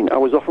again, I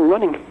was off and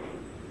running.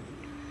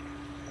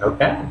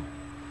 Okay.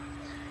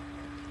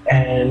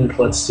 And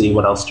let's see,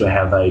 what else do I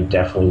have I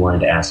definitely wanted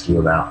to ask you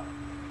about?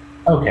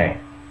 Okay.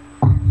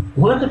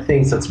 One of the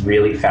things that's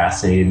really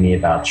fascinated me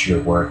about your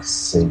work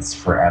since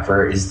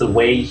forever is the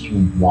way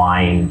you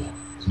wind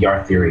the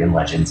Arthurian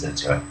legends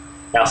into it.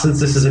 Now, since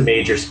this is a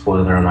major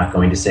spoiler, I'm not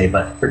going to say,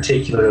 but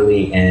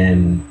particularly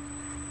in,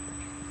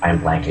 I'm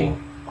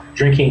blanking,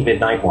 Drinking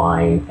Midnight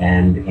Wine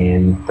and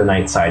in the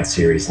Nightside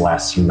series, the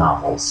last two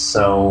novels.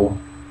 So,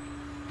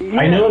 yeah,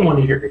 I know in one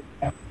of your...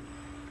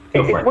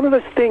 It's one of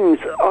those things,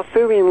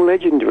 Arthurian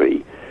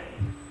legendary,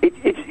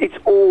 it's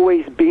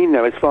always been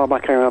there as far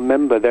back as I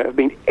remember. There have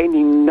been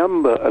any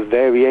number of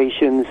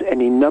variations,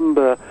 any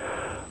number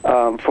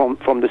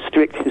from the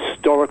strict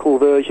historical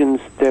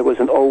versions. There was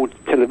an old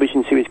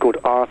television series called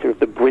Arthur of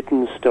the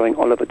Britons starring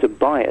Oliver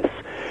Tobias,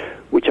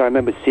 which I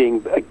remember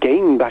seeing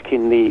again back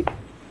in the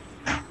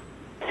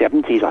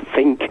 70s, I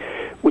think,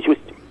 which was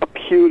a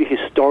purely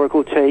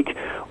historical take.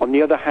 On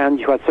the other hand,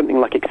 you had something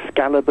like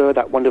Excalibur,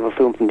 that wonderful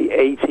film from the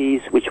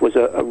 80s, which was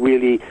a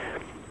really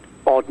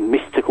odd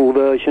mystical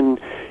version.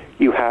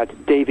 You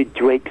had David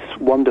Drake's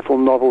wonderful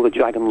novel, The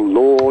Dragon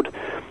Lord,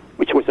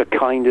 which was a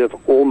kind of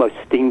almost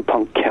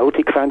steampunk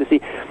Celtic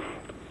fantasy.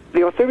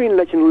 The Arthurian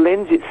legend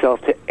lends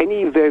itself to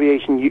any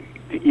variation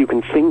you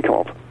can think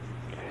of.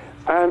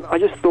 And I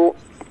just thought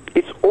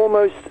it's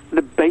almost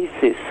the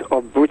basis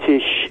of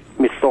British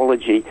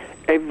mythology.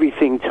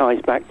 Everything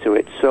ties back to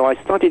it. So I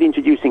started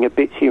introducing a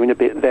bit here and a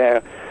bit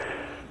there.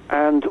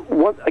 And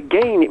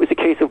again, it was a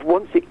case of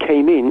once it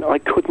came in, I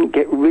couldn't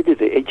get rid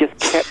of it. It just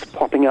kept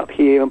popping up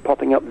here and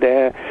popping up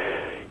there.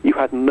 You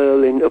had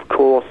Merlin, of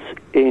course,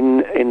 in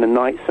the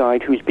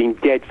Nightside, who's been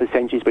dead for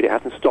centuries, but it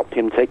hasn't stopped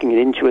him taking an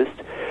interest.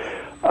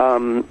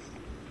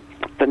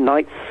 The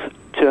Knights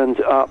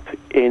turns up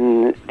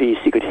in the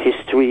Secret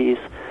Histories.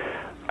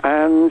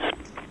 And,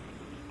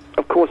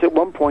 of course, at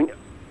one point,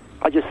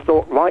 I just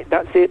thought, right,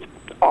 that's it.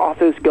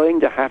 Arthur's going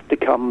to have to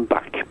come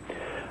back.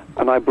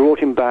 And I brought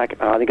him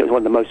back. I think it was one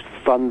of the most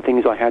fun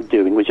things I had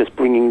doing, was just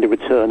bringing the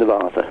return of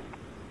Arthur.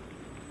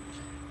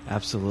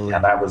 Absolutely. Yeah,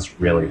 that was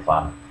really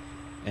fun.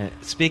 And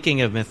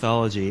speaking of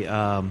mythology,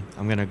 I'm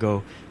going to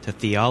go to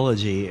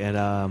theology.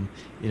 And,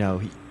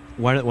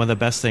 one of the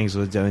best things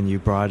was when you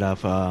brought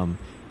up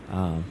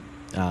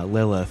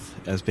Lilith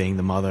as being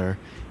the mother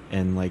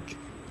and, like,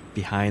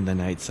 behind the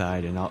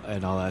Nightside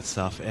and all that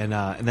stuff. And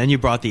then you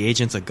brought the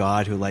agents of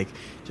God who, like,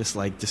 just,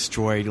 like,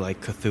 destroyed,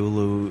 like,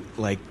 Cthulhu,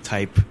 like,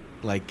 type,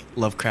 like,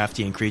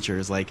 Lovecraftian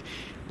creatures, like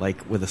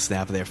with a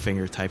snap of their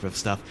finger type of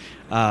stuff.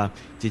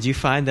 Did you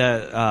find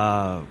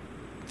that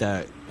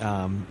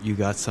you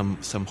got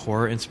some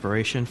horror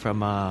inspiration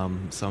from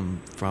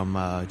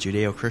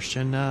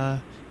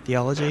Judeo-Christian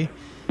theology?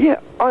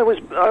 Yeah, I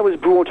was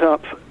brought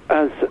up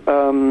as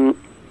a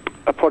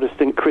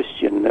Protestant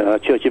Christian,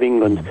 Church of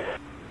England.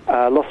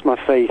 Lost my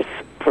faith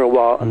for a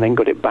while and then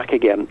got it back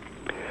again.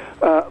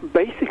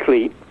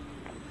 Basically,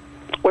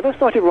 when I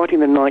started writing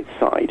the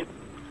Nightside,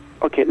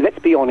 okay, let's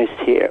be honest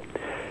here.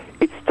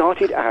 It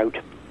started out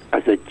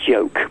as a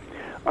joke.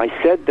 I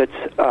said that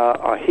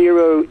our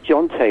hero,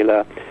 John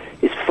Taylor,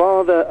 his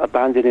father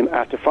abandoned him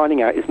after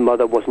finding out his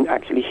mother wasn't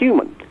actually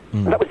human.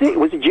 And that was it. It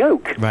was a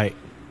joke. Right.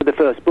 For the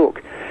first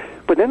book.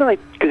 But then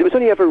because it was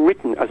only ever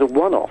written as a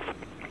one-off,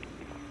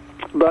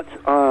 but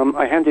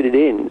I handed it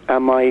in,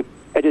 and my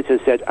editor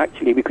said,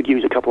 actually, we could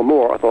use a couple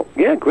more. I thought,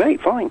 yeah,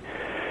 great, fine.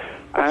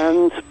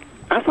 And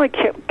as I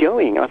kept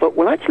going, I thought,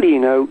 well, actually,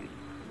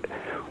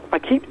 I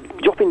keep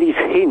dropping these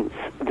hints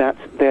that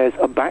there's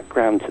a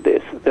background to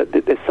this, that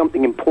there's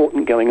something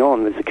important going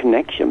on, there's a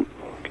connection.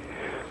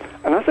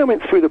 And as I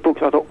went through the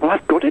books, I thought, well,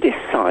 I've got to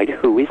decide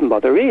who his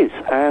mother is.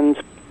 And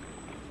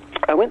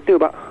I went through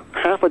about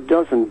half a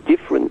dozen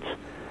different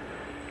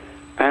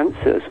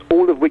answers,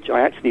 all of which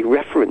I actually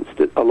referenced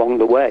along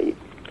the way.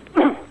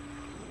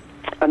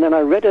 And then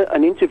I read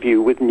an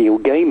interview with Neil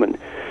Gaiman,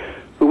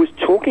 who was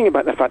talking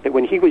about the fact that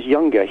when he was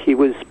younger, he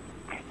was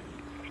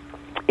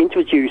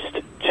introduced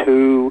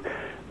to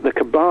the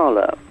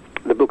Kabbalah,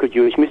 the book of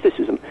Jewish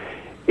mysticism,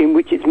 in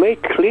which it's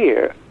made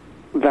clear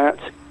that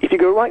if you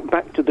go right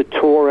back to the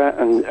Torah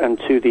and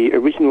to the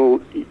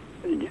original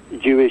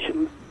Jewish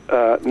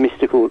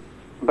mystical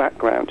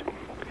background,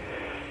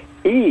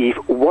 Eve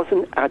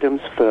wasn't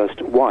Adam's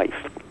first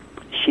wife.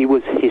 She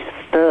was his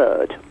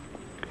third.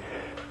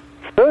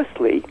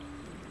 Firstly,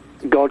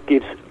 God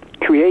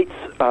creates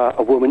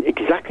a woman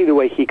exactly the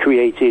way he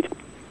created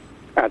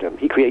Adam.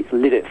 He creates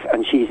Lilith,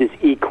 and she's his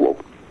equal.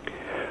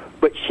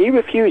 But she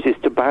refuses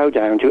to bow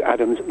down to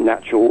Adam's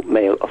natural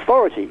male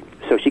authority,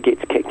 so she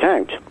gets kicked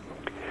out.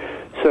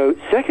 So,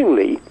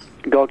 secondly,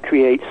 God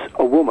creates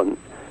a woman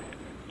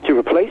to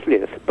replace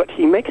Lilith, but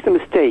he makes the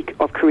mistake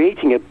of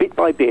creating it bit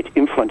by bit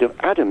in front of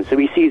Adam, so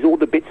he sees all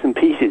the bits and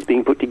pieces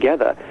being put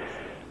together,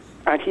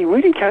 and he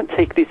really can't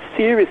take this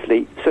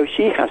seriously, so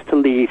she has to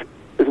leave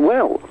as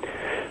well.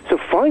 So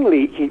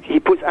finally, he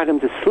puts Adam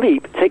to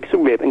sleep, takes a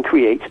rib, and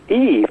creates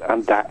Eve,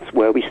 and that's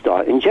where we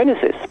start in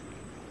Genesis.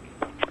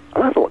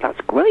 And I thought, that's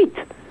great.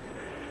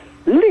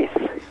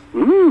 Lilith,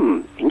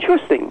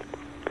 interesting.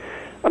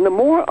 And the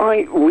more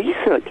I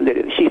researched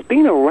Lilith, she's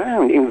been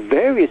around in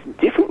various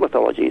different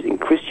mythologies. In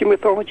Christian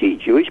mythology,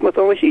 Jewish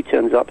mythology,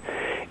 turns up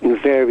in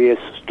various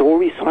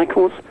story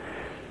cycles.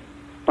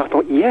 I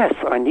thought, yes,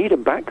 I need a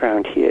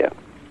background here.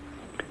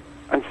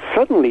 And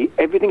suddenly,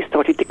 everything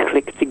started to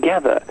click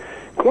together.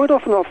 quite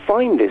often I'll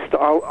find this, that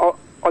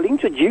I'll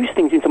introduce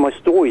things into my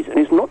stories, and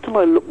it's not till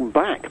I look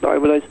back that I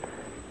realize,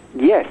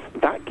 yes,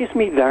 that gives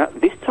me that,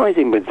 this ties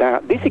in with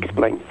that, this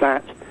explains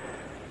that,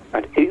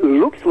 and it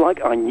looks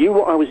like I knew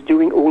what I was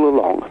doing all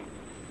along.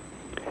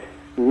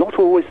 Not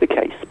always the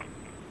case.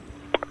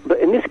 But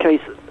in this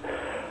case,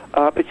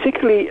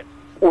 particularly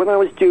when I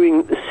was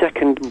doing the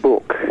second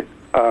book,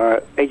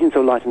 Agents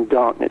of Light and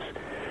Darkness,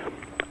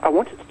 I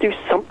wanted to do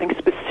something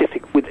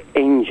specific with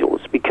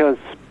angels because,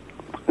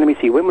 let me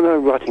see, when was I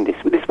writing this?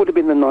 This would have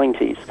been the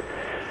 90s.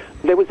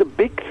 There was a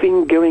big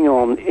thing going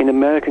on in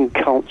American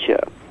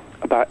culture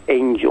about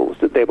angels,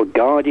 that there were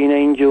guardian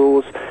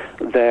angels,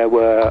 there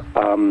were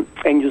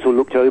angels who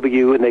looked over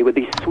you, and they were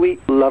these sweet,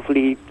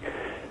 lovely...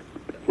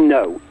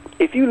 No.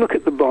 If you look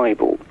at the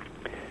Bible,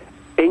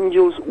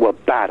 angels were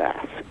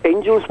badass.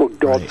 Angels were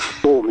God's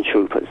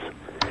stormtroopers.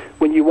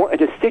 When you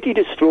wanted a city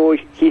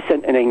destroyed, he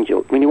sent an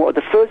angel. When you wanted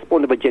the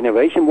firstborn of a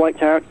generation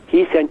wiped out,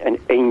 he sent an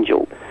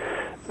angel.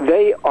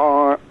 They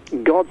are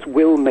God's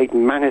will made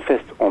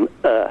manifest on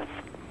earth.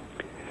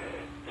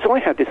 So I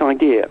had this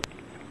idea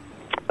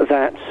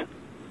that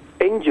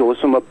angels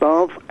from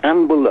above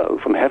and below,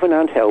 from heaven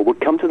and hell, would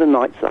come to the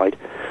Nightside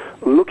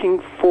looking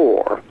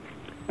for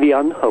the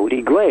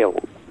unholy grail,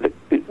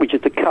 which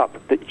is the cup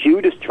that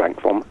Judas drank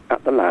from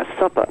at the Last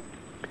Supper.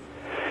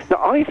 Now,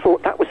 I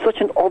thought that was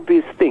such an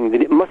obvious thing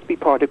that it must be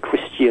part of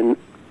Christian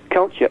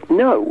culture.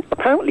 No,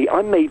 apparently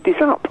I made this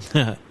up.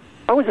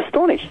 I was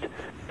astonished.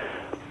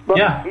 But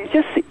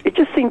it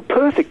just seemed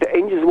perfect that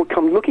angels would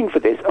come looking for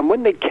this, and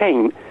when they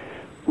came,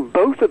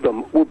 both of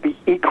them would be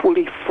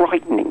equally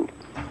frightening.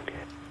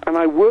 And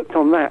I worked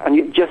on that, and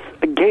it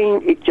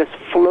just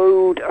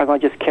flowed, and I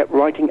just kept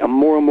writing, and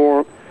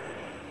more.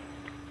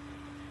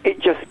 It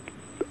just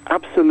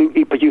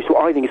absolutely produced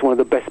what I think is one of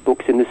the best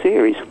books in the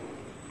series.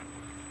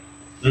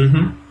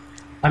 Mm-hmm.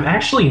 I'm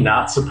actually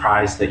not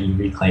surprised that you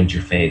reclaimed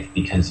your faith,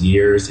 because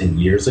years and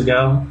years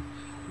ago,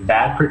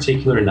 that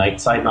particular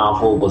Nightside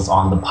novel was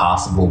on the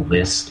possible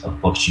list of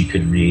books you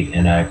could read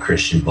in a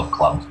Christian book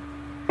club.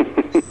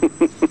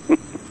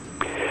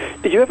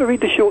 Did you ever read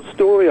the short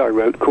story I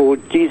wrote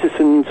called Jesus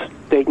and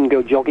Satan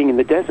Go Jogging in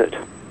the Desert?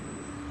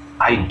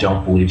 I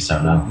don't believe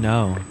so, no.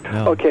 No.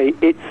 Okay,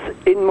 it's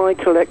in my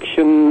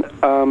collection,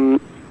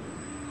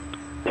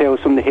 Tales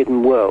from the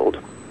Hidden World.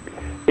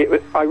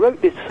 I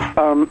wrote this,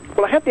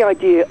 I had the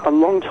idea a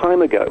long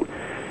time ago.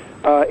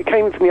 It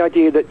came from the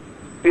idea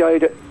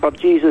of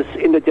Jesus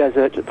in the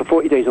desert for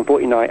 40 days and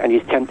 40 nights, and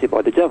he's tempted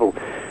by the devil.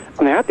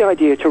 And I had the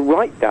idea to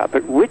write that,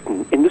 but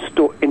written in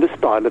the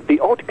style of The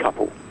Odd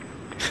Couple.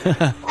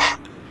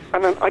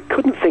 And then I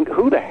couldn't think,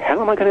 who the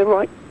hell am I going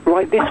to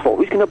write this for?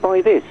 Who's going to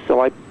buy this? So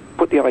I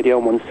put the idea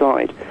on one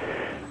side.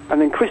 And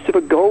then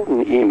Christopher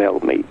Golden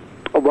emailed me,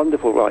 a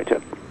wonderful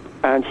writer,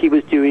 and he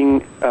was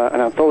doing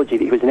an anthology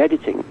that he was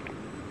editing.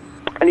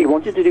 And he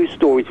wanted to do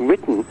stories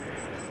written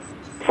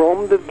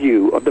from the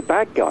view of the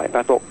bad guy. And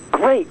I thought,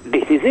 great,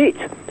 this is it.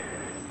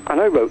 And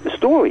I wrote the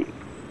story.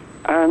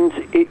 And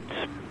it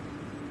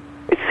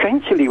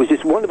essentially was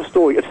this wonderful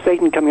story of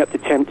Satan coming up to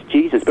tempt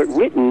Jesus, but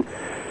written,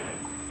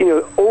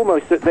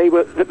 almost that they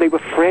were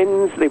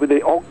friends, they were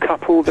the odd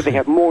couple, that they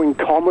had more in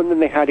common than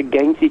they had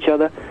against each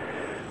other.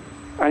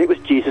 And it was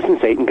Jesus and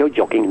Satan go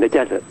jogging in the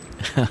desert.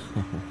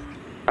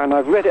 And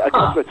I've read it a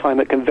couple of times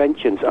at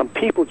conventions, and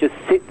people just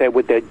sit there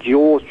with their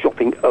jaws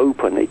dropping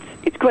open.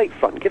 It's great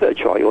fun. Give it a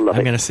try. You'll love it.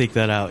 I'm going to seek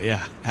that out.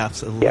 Yeah,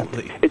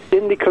 absolutely. Yeah. It's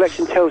in the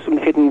collection Tales from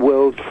the Hidden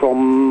World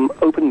from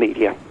Open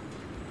Media.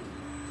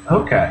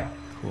 Okay.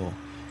 Cool.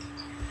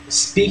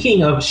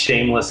 Speaking of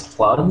shameless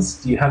plugs,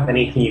 do you have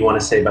anything you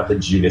want to say about the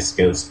Judas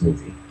Ghost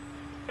movie?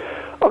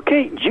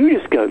 Okay,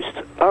 Judas Ghost.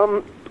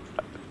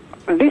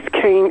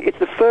 It's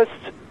the first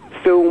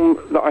film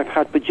that I've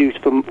had produced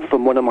from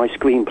one of my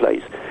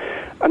screenplays.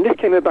 And this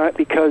came about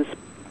because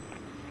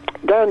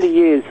down the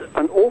years,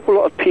 an awful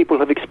lot of people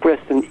have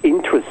expressed an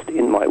interest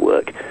in my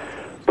work,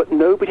 but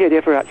nobody had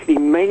ever actually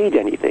made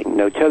anything,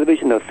 no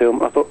television, no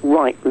film. I thought,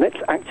 right, let's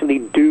actually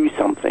do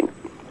something.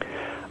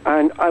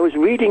 And I was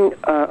reading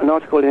an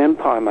article in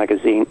Empire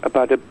magazine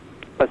about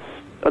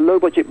a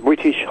low-budget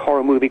British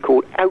horror movie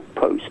called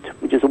Outpost,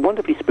 which is a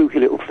wonderfully spooky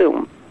little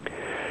film.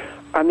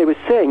 And they were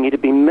saying it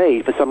had been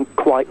made for some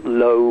quite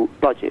low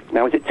budget.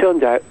 Now, as it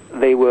turned out,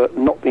 they were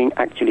not being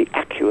actually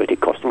accurate. It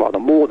cost rather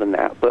more than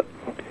that. But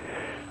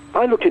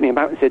I looked at the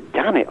amount and said,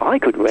 damn it, I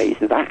could raise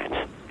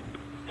that.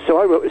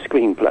 So I wrote a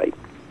screenplay.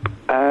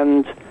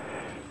 And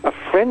a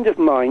friend of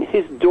mine,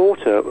 his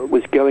daughter,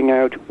 was going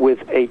out with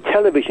a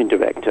television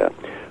director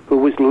who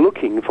was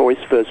looking for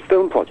his first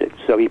film project.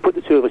 So he put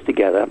the two of us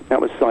together.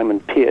 That was Simon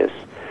Pierce.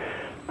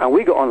 And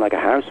we got on like a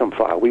house on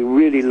fire. We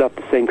really loved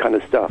the same kind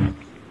of stuff.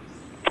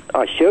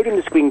 I showed him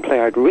the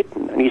screenplay I'd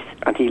written,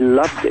 and he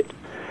loved it.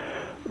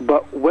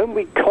 But when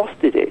we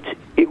costed it,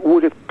 it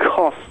would have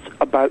cost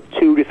about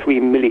 $2 to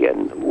 $3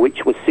 million,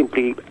 which was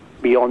simply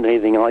beyond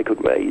anything I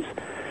could raise.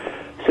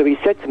 So he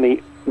said to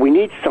me, we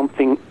need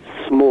something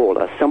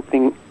smaller,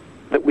 something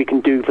that we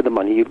can do for the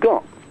money you've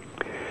got.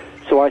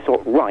 So I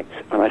thought, right,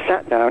 and I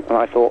sat down and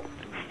I thought,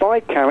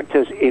 5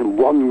 characters in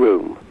one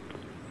room.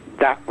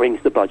 that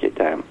brings the budget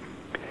down.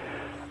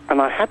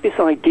 And I had this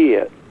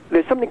idea.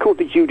 There's something called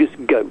the Judas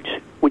goat,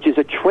 which is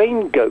a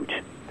trained goat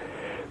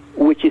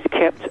which is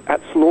kept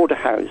at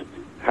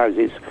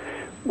slaughterhouses,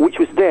 which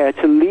was there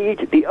to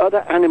lead the other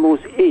animals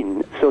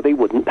in so they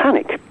wouldn't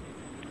panic.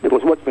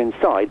 Because once they're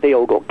inside, they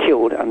all got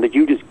killed, and the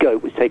Judas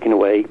goat was taken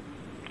away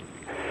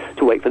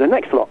to wait for the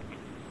next lot.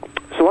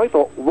 So I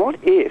thought, what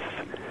if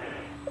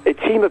a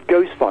team of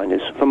ghost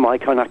finders from my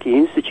Karnaki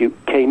Institute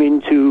came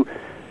in to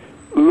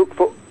look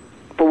for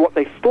what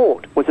they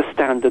thought was a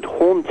standard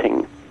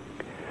haunting,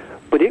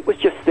 but it was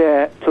just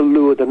there to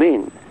lure them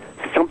in.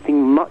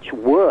 Something much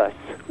worse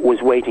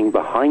was waiting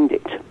behind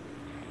it,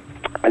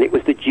 and it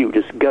was the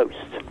Judas ghost.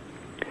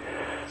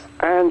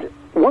 And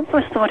once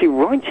I started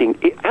writing,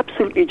 it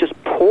absolutely just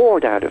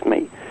poured out of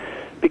me,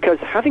 because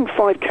having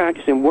 5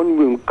 characters in one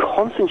room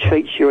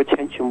concentrates your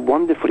attention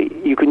wonderfully.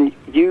 You can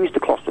use the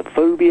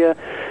claustrophobia,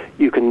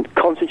 you can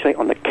concentrate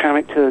on the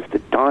characters, the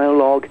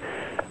dialogue,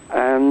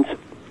 and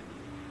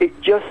it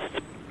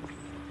just,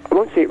 I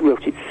won't say it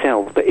wrote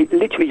itself, but it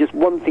literally just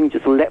one thing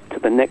just leapt to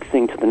the next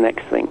thing, to the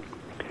next thing.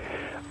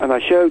 And I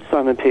showed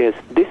Simon Pearce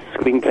this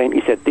screenplay, and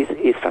he said, this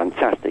is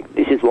fantastic,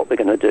 this is what we're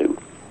going to do.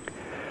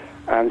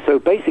 And so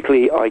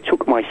basically I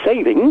took my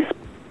savings,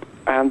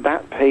 and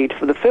that paid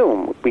for the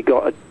film. We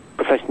got a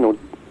professional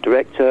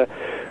director,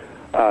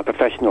 a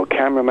professional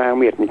cameraman,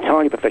 we had an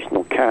entirely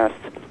professional cast,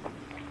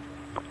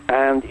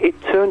 and it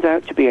turned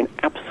out to be an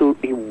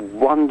absolutely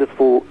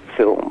wonderful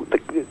film.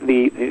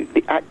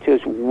 The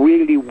actors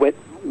really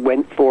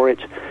went for it.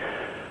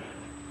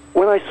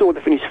 When I saw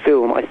the finished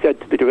film, I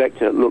said to the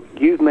director, look,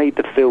 you've made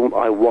the film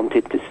I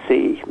wanted to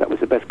see. That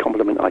was the best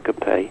compliment I could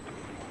pay.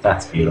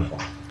 That's beautiful.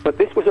 But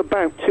this was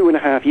about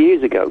 2.5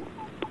 years ago.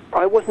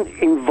 I wasn't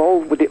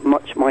involved with it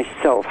much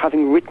myself.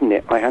 Having written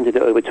it, I handed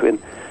it over to him.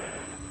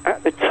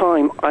 At the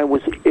time, I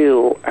was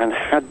ill and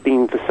had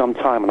been for some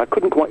time, and I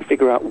couldn't quite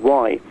figure out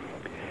why.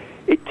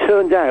 It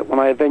turned out, when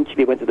I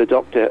eventually went to the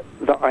doctor,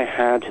 that I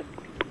had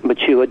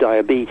mature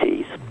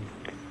diabetes.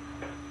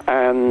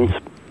 And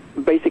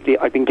basically,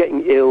 I'd been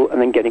getting ill and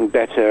then getting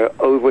better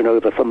over and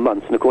over for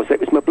months. And of course,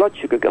 it was my blood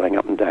sugar going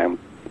up and down.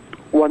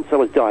 Once I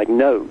was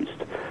diagnosed,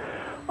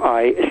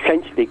 I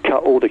essentially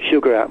cut all the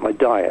sugar out of my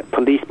diet,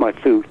 policed my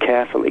food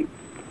carefully.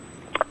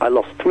 I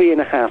lost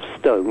 3.5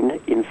 stone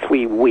in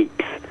 3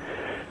 weeks.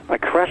 I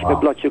crashed my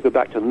blood sugar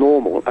back to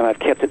normal, and I've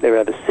kept it there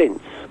ever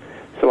since.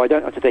 So I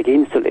don't have to take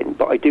insulin,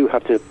 but I do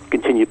have to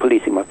continue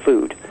policing my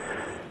food.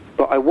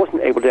 But I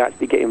wasn't able to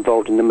actually get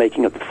involved in the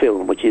making of the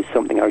film, which is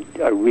something I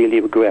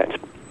really regret.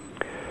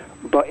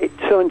 But it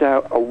turned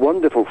out a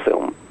wonderful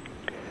film.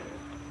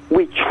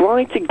 We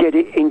tried to get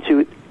it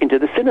into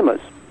the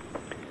cinemas,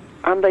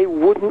 and they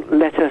wouldn't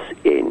let us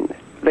in.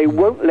 They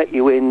won't let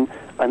you in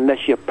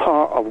unless you're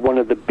part of one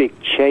of the big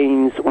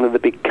chains, one of the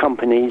big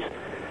companies,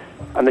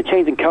 and the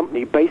chains and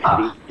company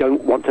basically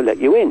don't want to let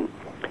you in.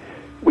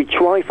 We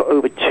tried for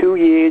over 2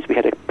 years. We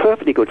had a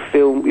perfectly good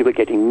film. We were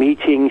getting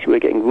meetings. We were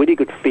getting really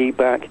good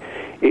feedback.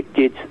 It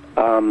did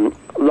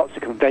lots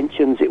of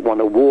conventions. It won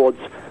awards,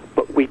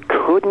 but we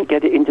couldn't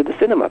get it into the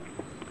cinema.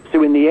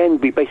 So in the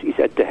end, we basically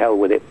said to hell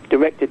with it,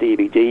 direct to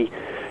DVD.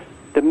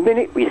 The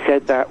minute we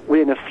said that,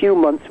 within a few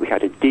months we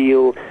had a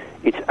deal.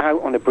 It's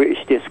out on a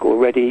British disc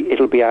already.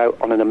 It'll be out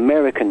on an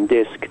American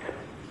disc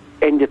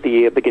end of the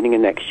year, beginning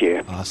of next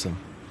year. Awesome.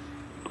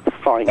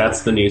 Fine.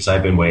 That's the news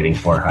I've been waiting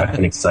for. I've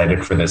been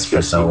excited for this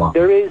for so long.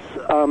 There is,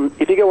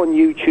 if you go on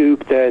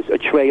YouTube, there's a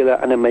trailer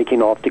and a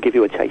making of to give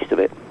you a taste of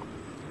it.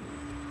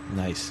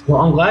 Nice.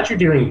 Well, I'm glad you're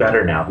doing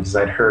better now, because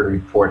I'd heard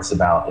reports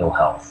about ill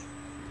health.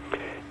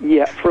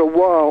 Yeah, for a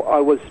while I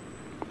was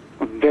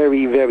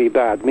very, very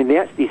bad. I mean,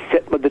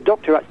 the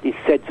doctor actually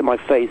said to my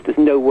face, there's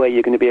no way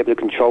you're going to be able to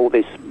control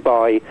this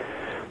by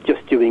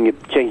just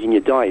changing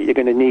your diet. You're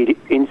going to need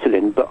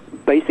insulin.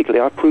 But basically,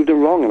 I proved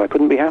them wrong, and I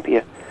couldn't be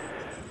happier.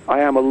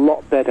 I am a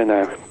lot better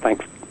now,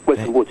 thanks. Where's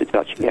the water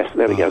touch? Yes,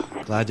 there we go.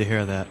 Glad to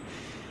hear that.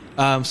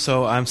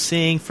 So I'm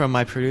seeing from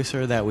my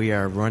producer that we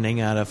are running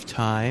out of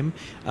time.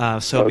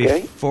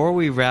 Before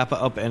we wrap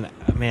up, and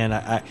man,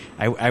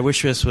 I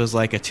wish this was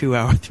like a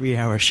 2-hour,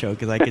 3-hour show,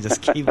 because I could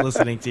just keep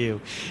listening to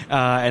you.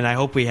 And I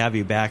hope we have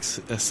you back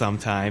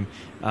sometime.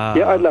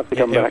 Yeah, I'd love to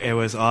come back. It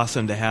was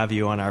awesome to have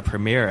you on our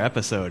premiere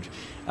episode.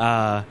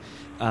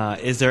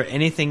 Is there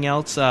anything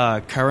else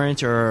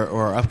current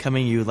or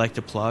upcoming you'd like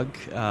to plug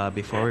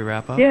before we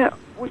wrap up? Yeah,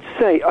 I would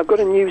say I've got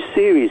a new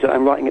series that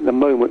I'm writing at the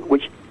moment,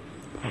 which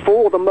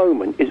for the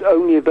moment is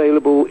only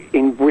available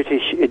in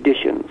British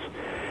editions.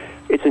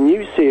 It's a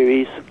new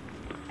series.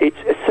 It's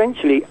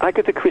essentially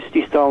Agatha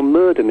Christie-style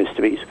murder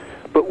mysteries,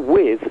 but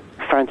with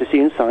fantasy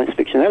and science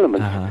fiction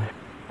elements.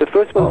 The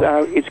first one's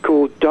out. It's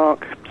called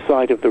Dark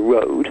Side of the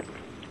Road.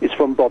 It's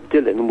from Bob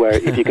Dylan, where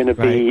if you're going to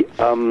be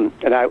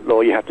an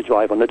outlaw, you have to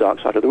drive on the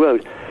dark side of the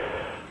road.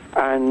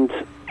 And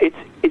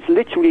it's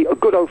literally a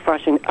good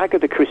old-fashioned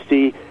Agatha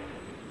Christie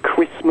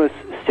Christmas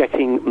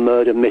setting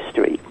murder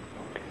mystery.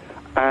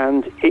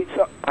 And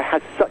I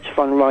had such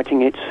fun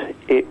writing it.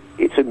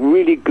 It's a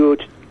really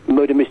good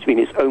murder mystery in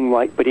its own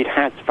right, but it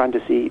has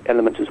fantasy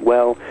elements as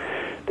well.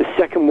 The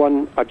second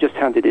one, I've just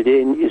handed it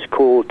in, is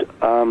called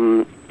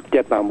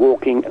Dead Man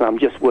Walking, and I'm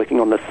just working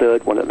on the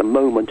third one at the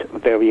moment,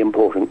 Very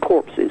Important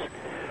Corpses.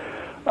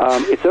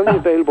 It's only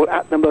available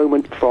at the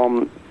moment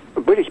from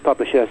a British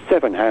publisher,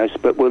 Seven House,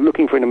 but we're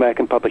looking for an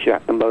American publisher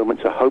at the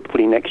moment, so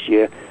hopefully next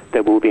year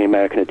there will be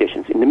American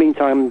editions. In the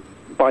meantime,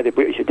 buy the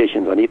British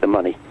editions. I need the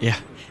money. Yeah,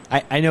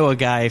 I know a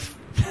guy,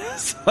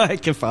 so I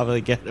can probably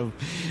get him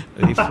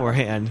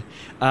beforehand.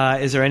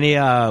 Is there any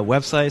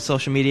website,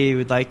 social media you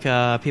would like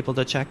people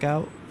to check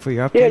out for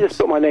your updates? Yeah, just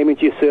put my name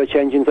into your search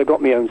engines. I've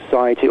got my own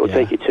site. It'll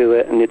take you to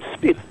it, and it's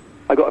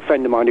I got a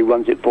friend of mine who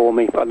runs it for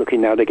me. I look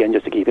in now and again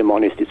just to keep him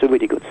honest. It's a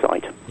really good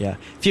site. Yeah,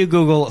 if you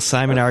Google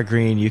Simon R.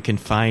 Green, you can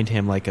find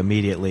him like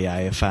immediately.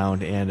 I have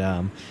found,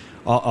 and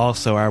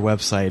also our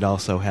website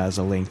also has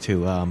a link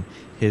to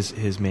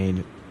his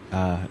main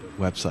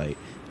website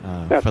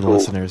for the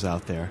listeners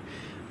out there.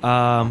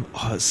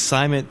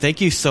 Simon, thank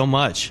you so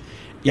much.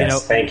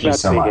 Thank you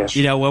so much.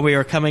 When we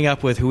were coming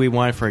up with who we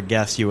wanted for a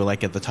guest, you were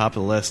like at the top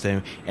of the list,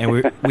 and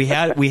we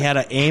had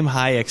an aim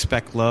high,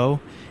 expect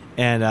low.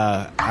 And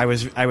I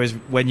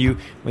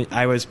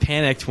was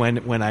panicked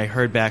when I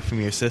heard back from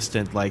your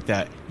assistant like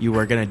that you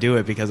were going to do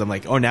it, because I'm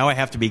like, oh, now I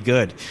have to be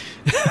good.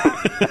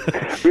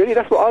 Really,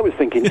 that's what I was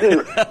thinking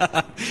too.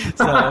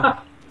 So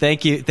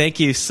thank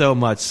you so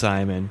much,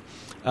 Simon.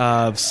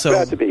 Glad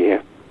to be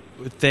here.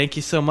 Thank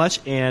you so much,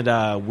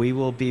 and we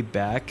will be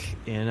back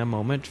in a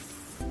moment.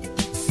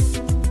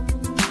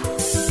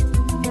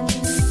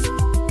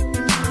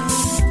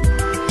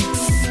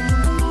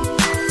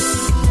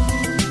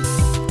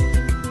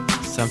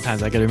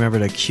 Sometimes I got to remember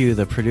to cue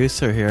the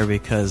producer here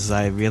because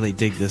I really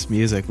dig this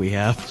music we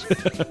have.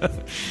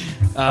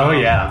 Oh,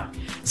 yeah.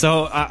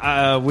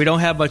 So we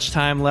don't have much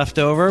time left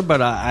over, but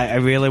I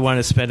really want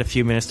to spend a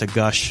few minutes to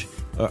gush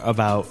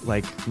about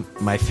like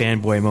my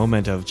fanboy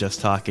moment of just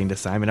talking to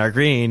Simon R.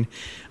 Green.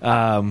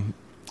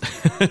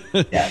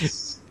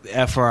 Yes.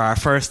 For our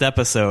first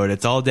episode.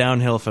 It's all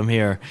downhill from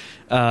here.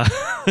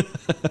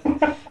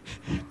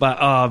 But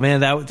oh man,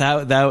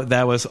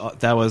 that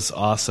was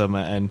awesome,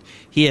 and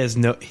he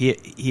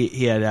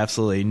had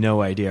absolutely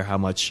no idea how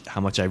much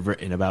I've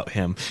written about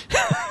him,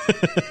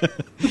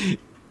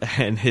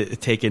 and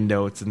taken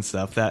notes and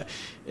stuff.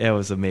 It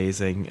was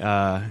amazing.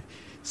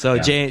 So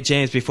yeah.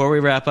 James, before we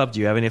wrap up, do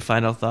you have any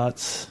final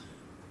thoughts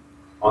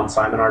on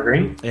Simon R.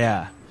 Green?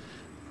 Yeah.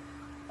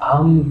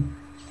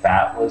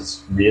 That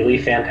was really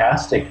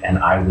fantastic, and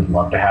I would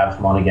love to have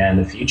him on again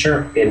in the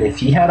future. And if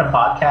he had a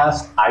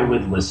podcast, I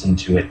would listen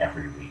to it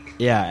every week.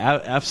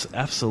 Yeah,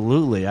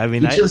 absolutely. I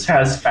mean, he just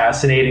has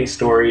fascinating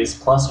stories,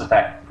 plus with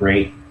that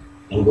great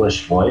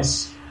English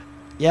voice.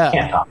 Yeah,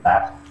 can't top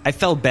that. I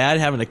felt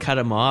bad having to cut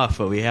him off,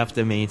 but we have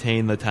to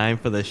maintain the time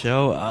for the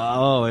show.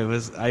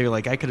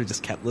 I could have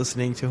just kept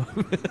listening to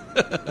him.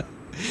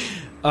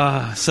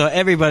 So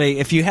everybody,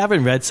 if you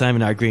haven't read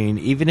Simon R. Green,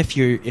 even if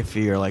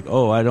you're like,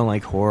 oh, I don't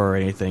like horror or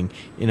anything,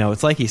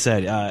 it's like he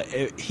said,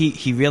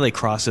 he really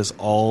crosses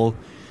all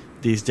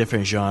these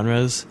different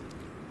genres.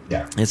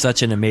 Yeah, in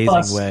such an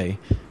amazing way.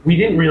 We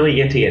didn't really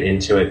get to get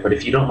into it, but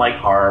if you don't like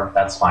horror,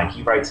 that's fine.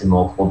 He writes in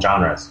multiple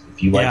genres.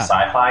 If you like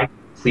sci-fi,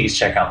 please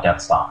check out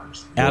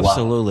Deathstalkers.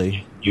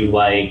 Absolutely. You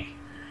like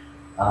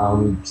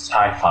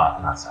sci-fi,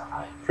 not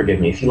sci-fi. Forgive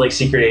me. If you like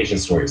secret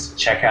agent stories,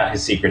 check out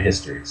his Secret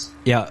Histories.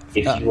 Yeah.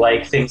 If you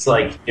like things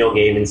like Neil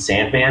Gaiman's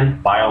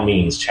Sandman, by all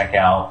means, check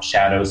out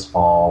Shadows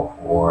Fall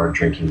or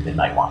Drinking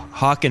Midnight Wine.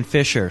 Hawk and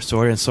Fisher,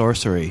 Sword and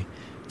Sorcery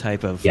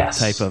type of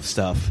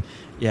stuff.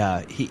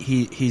 Yeah,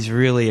 he's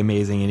really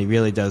amazing, and he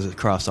really does it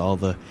across all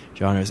the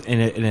genres.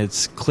 And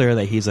it's clear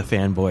that he's a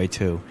fanboy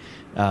too.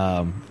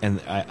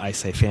 And I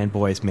say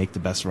fanboys make the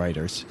best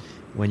writers.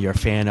 When you're a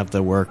fan of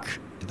the work,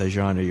 the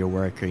genre you're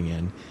working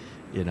in,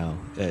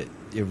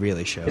 it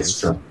really shows. It's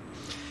true.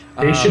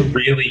 They should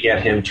really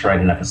get him to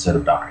write an episode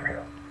of Doctor Who.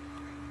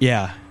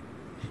 Yeah,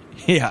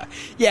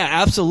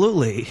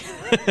 absolutely.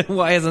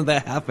 Why hasn't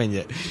that happened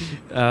yet?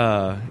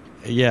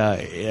 Yeah,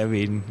 I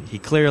mean, he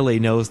clearly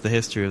knows the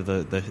history of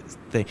the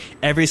thing.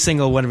 Every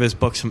single one of his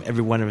books from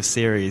every one of his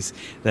series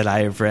that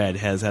I have read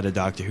has had a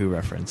Doctor Who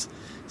reference.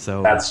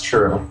 So that's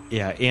true.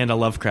 Yeah, and a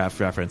Lovecraft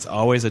reference.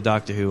 Always a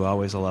Doctor Who,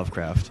 always a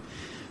Lovecraft.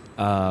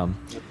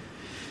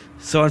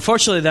 So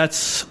unfortunately,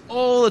 that's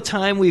all the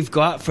time we've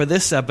got for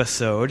this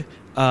episode.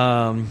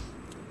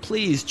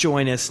 Please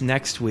join us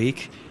next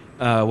week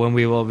when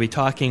we will be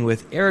talking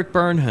with Eric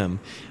Burnham.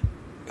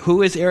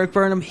 Who is Eric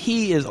Burnham?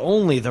 He is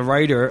only the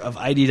writer of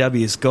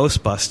IDW's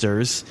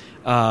Ghostbusters,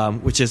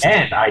 which is...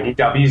 And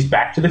IDW's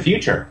Back to the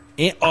Future.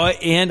 And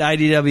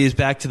IDW's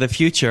Back to the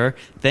Future.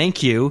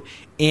 Thank you.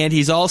 And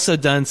he's also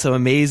done some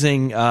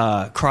amazing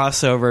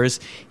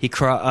crossovers. He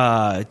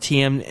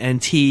TMNT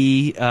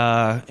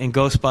and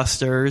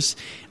Ghostbusters.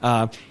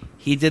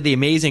 He did the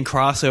amazing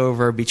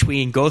crossover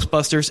between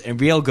Ghostbusters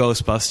and Real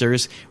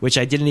Ghostbusters, which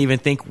I didn't even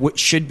think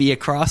should be a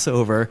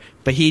crossover,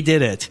 but he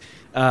did it.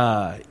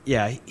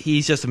 Yeah,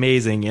 he's just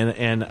amazing,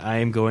 and I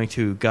am going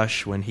to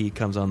gush when he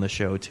comes on the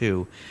show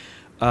too.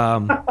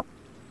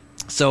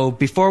 So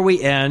before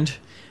we end,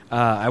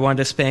 I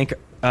wanted to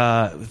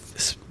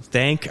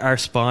thank our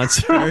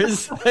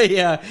sponsors.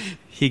 Yeah,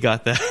 he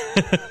got that.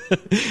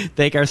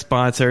 Thank our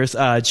sponsors,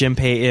 Jim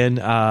Payton,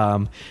 through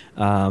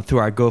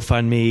our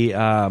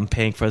GoFundMe,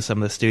 paying for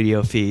some of the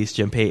studio fees.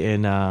 Jim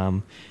Payton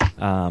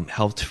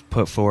helped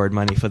put forward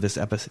money for this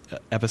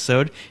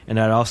episode. And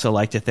I'd also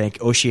like to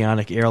thank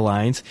Oceanic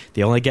Airlines.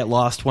 They only get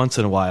lost once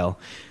in a while.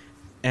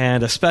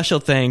 And a special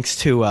thanks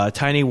to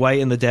Tiny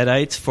White and the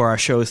Deadites for our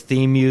show's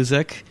theme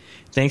music.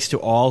 Thanks to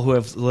all who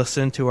have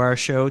listened to our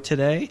show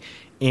today.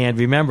 And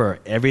remember,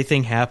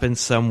 everything happens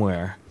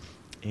somewhere.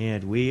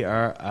 And we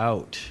are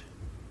out.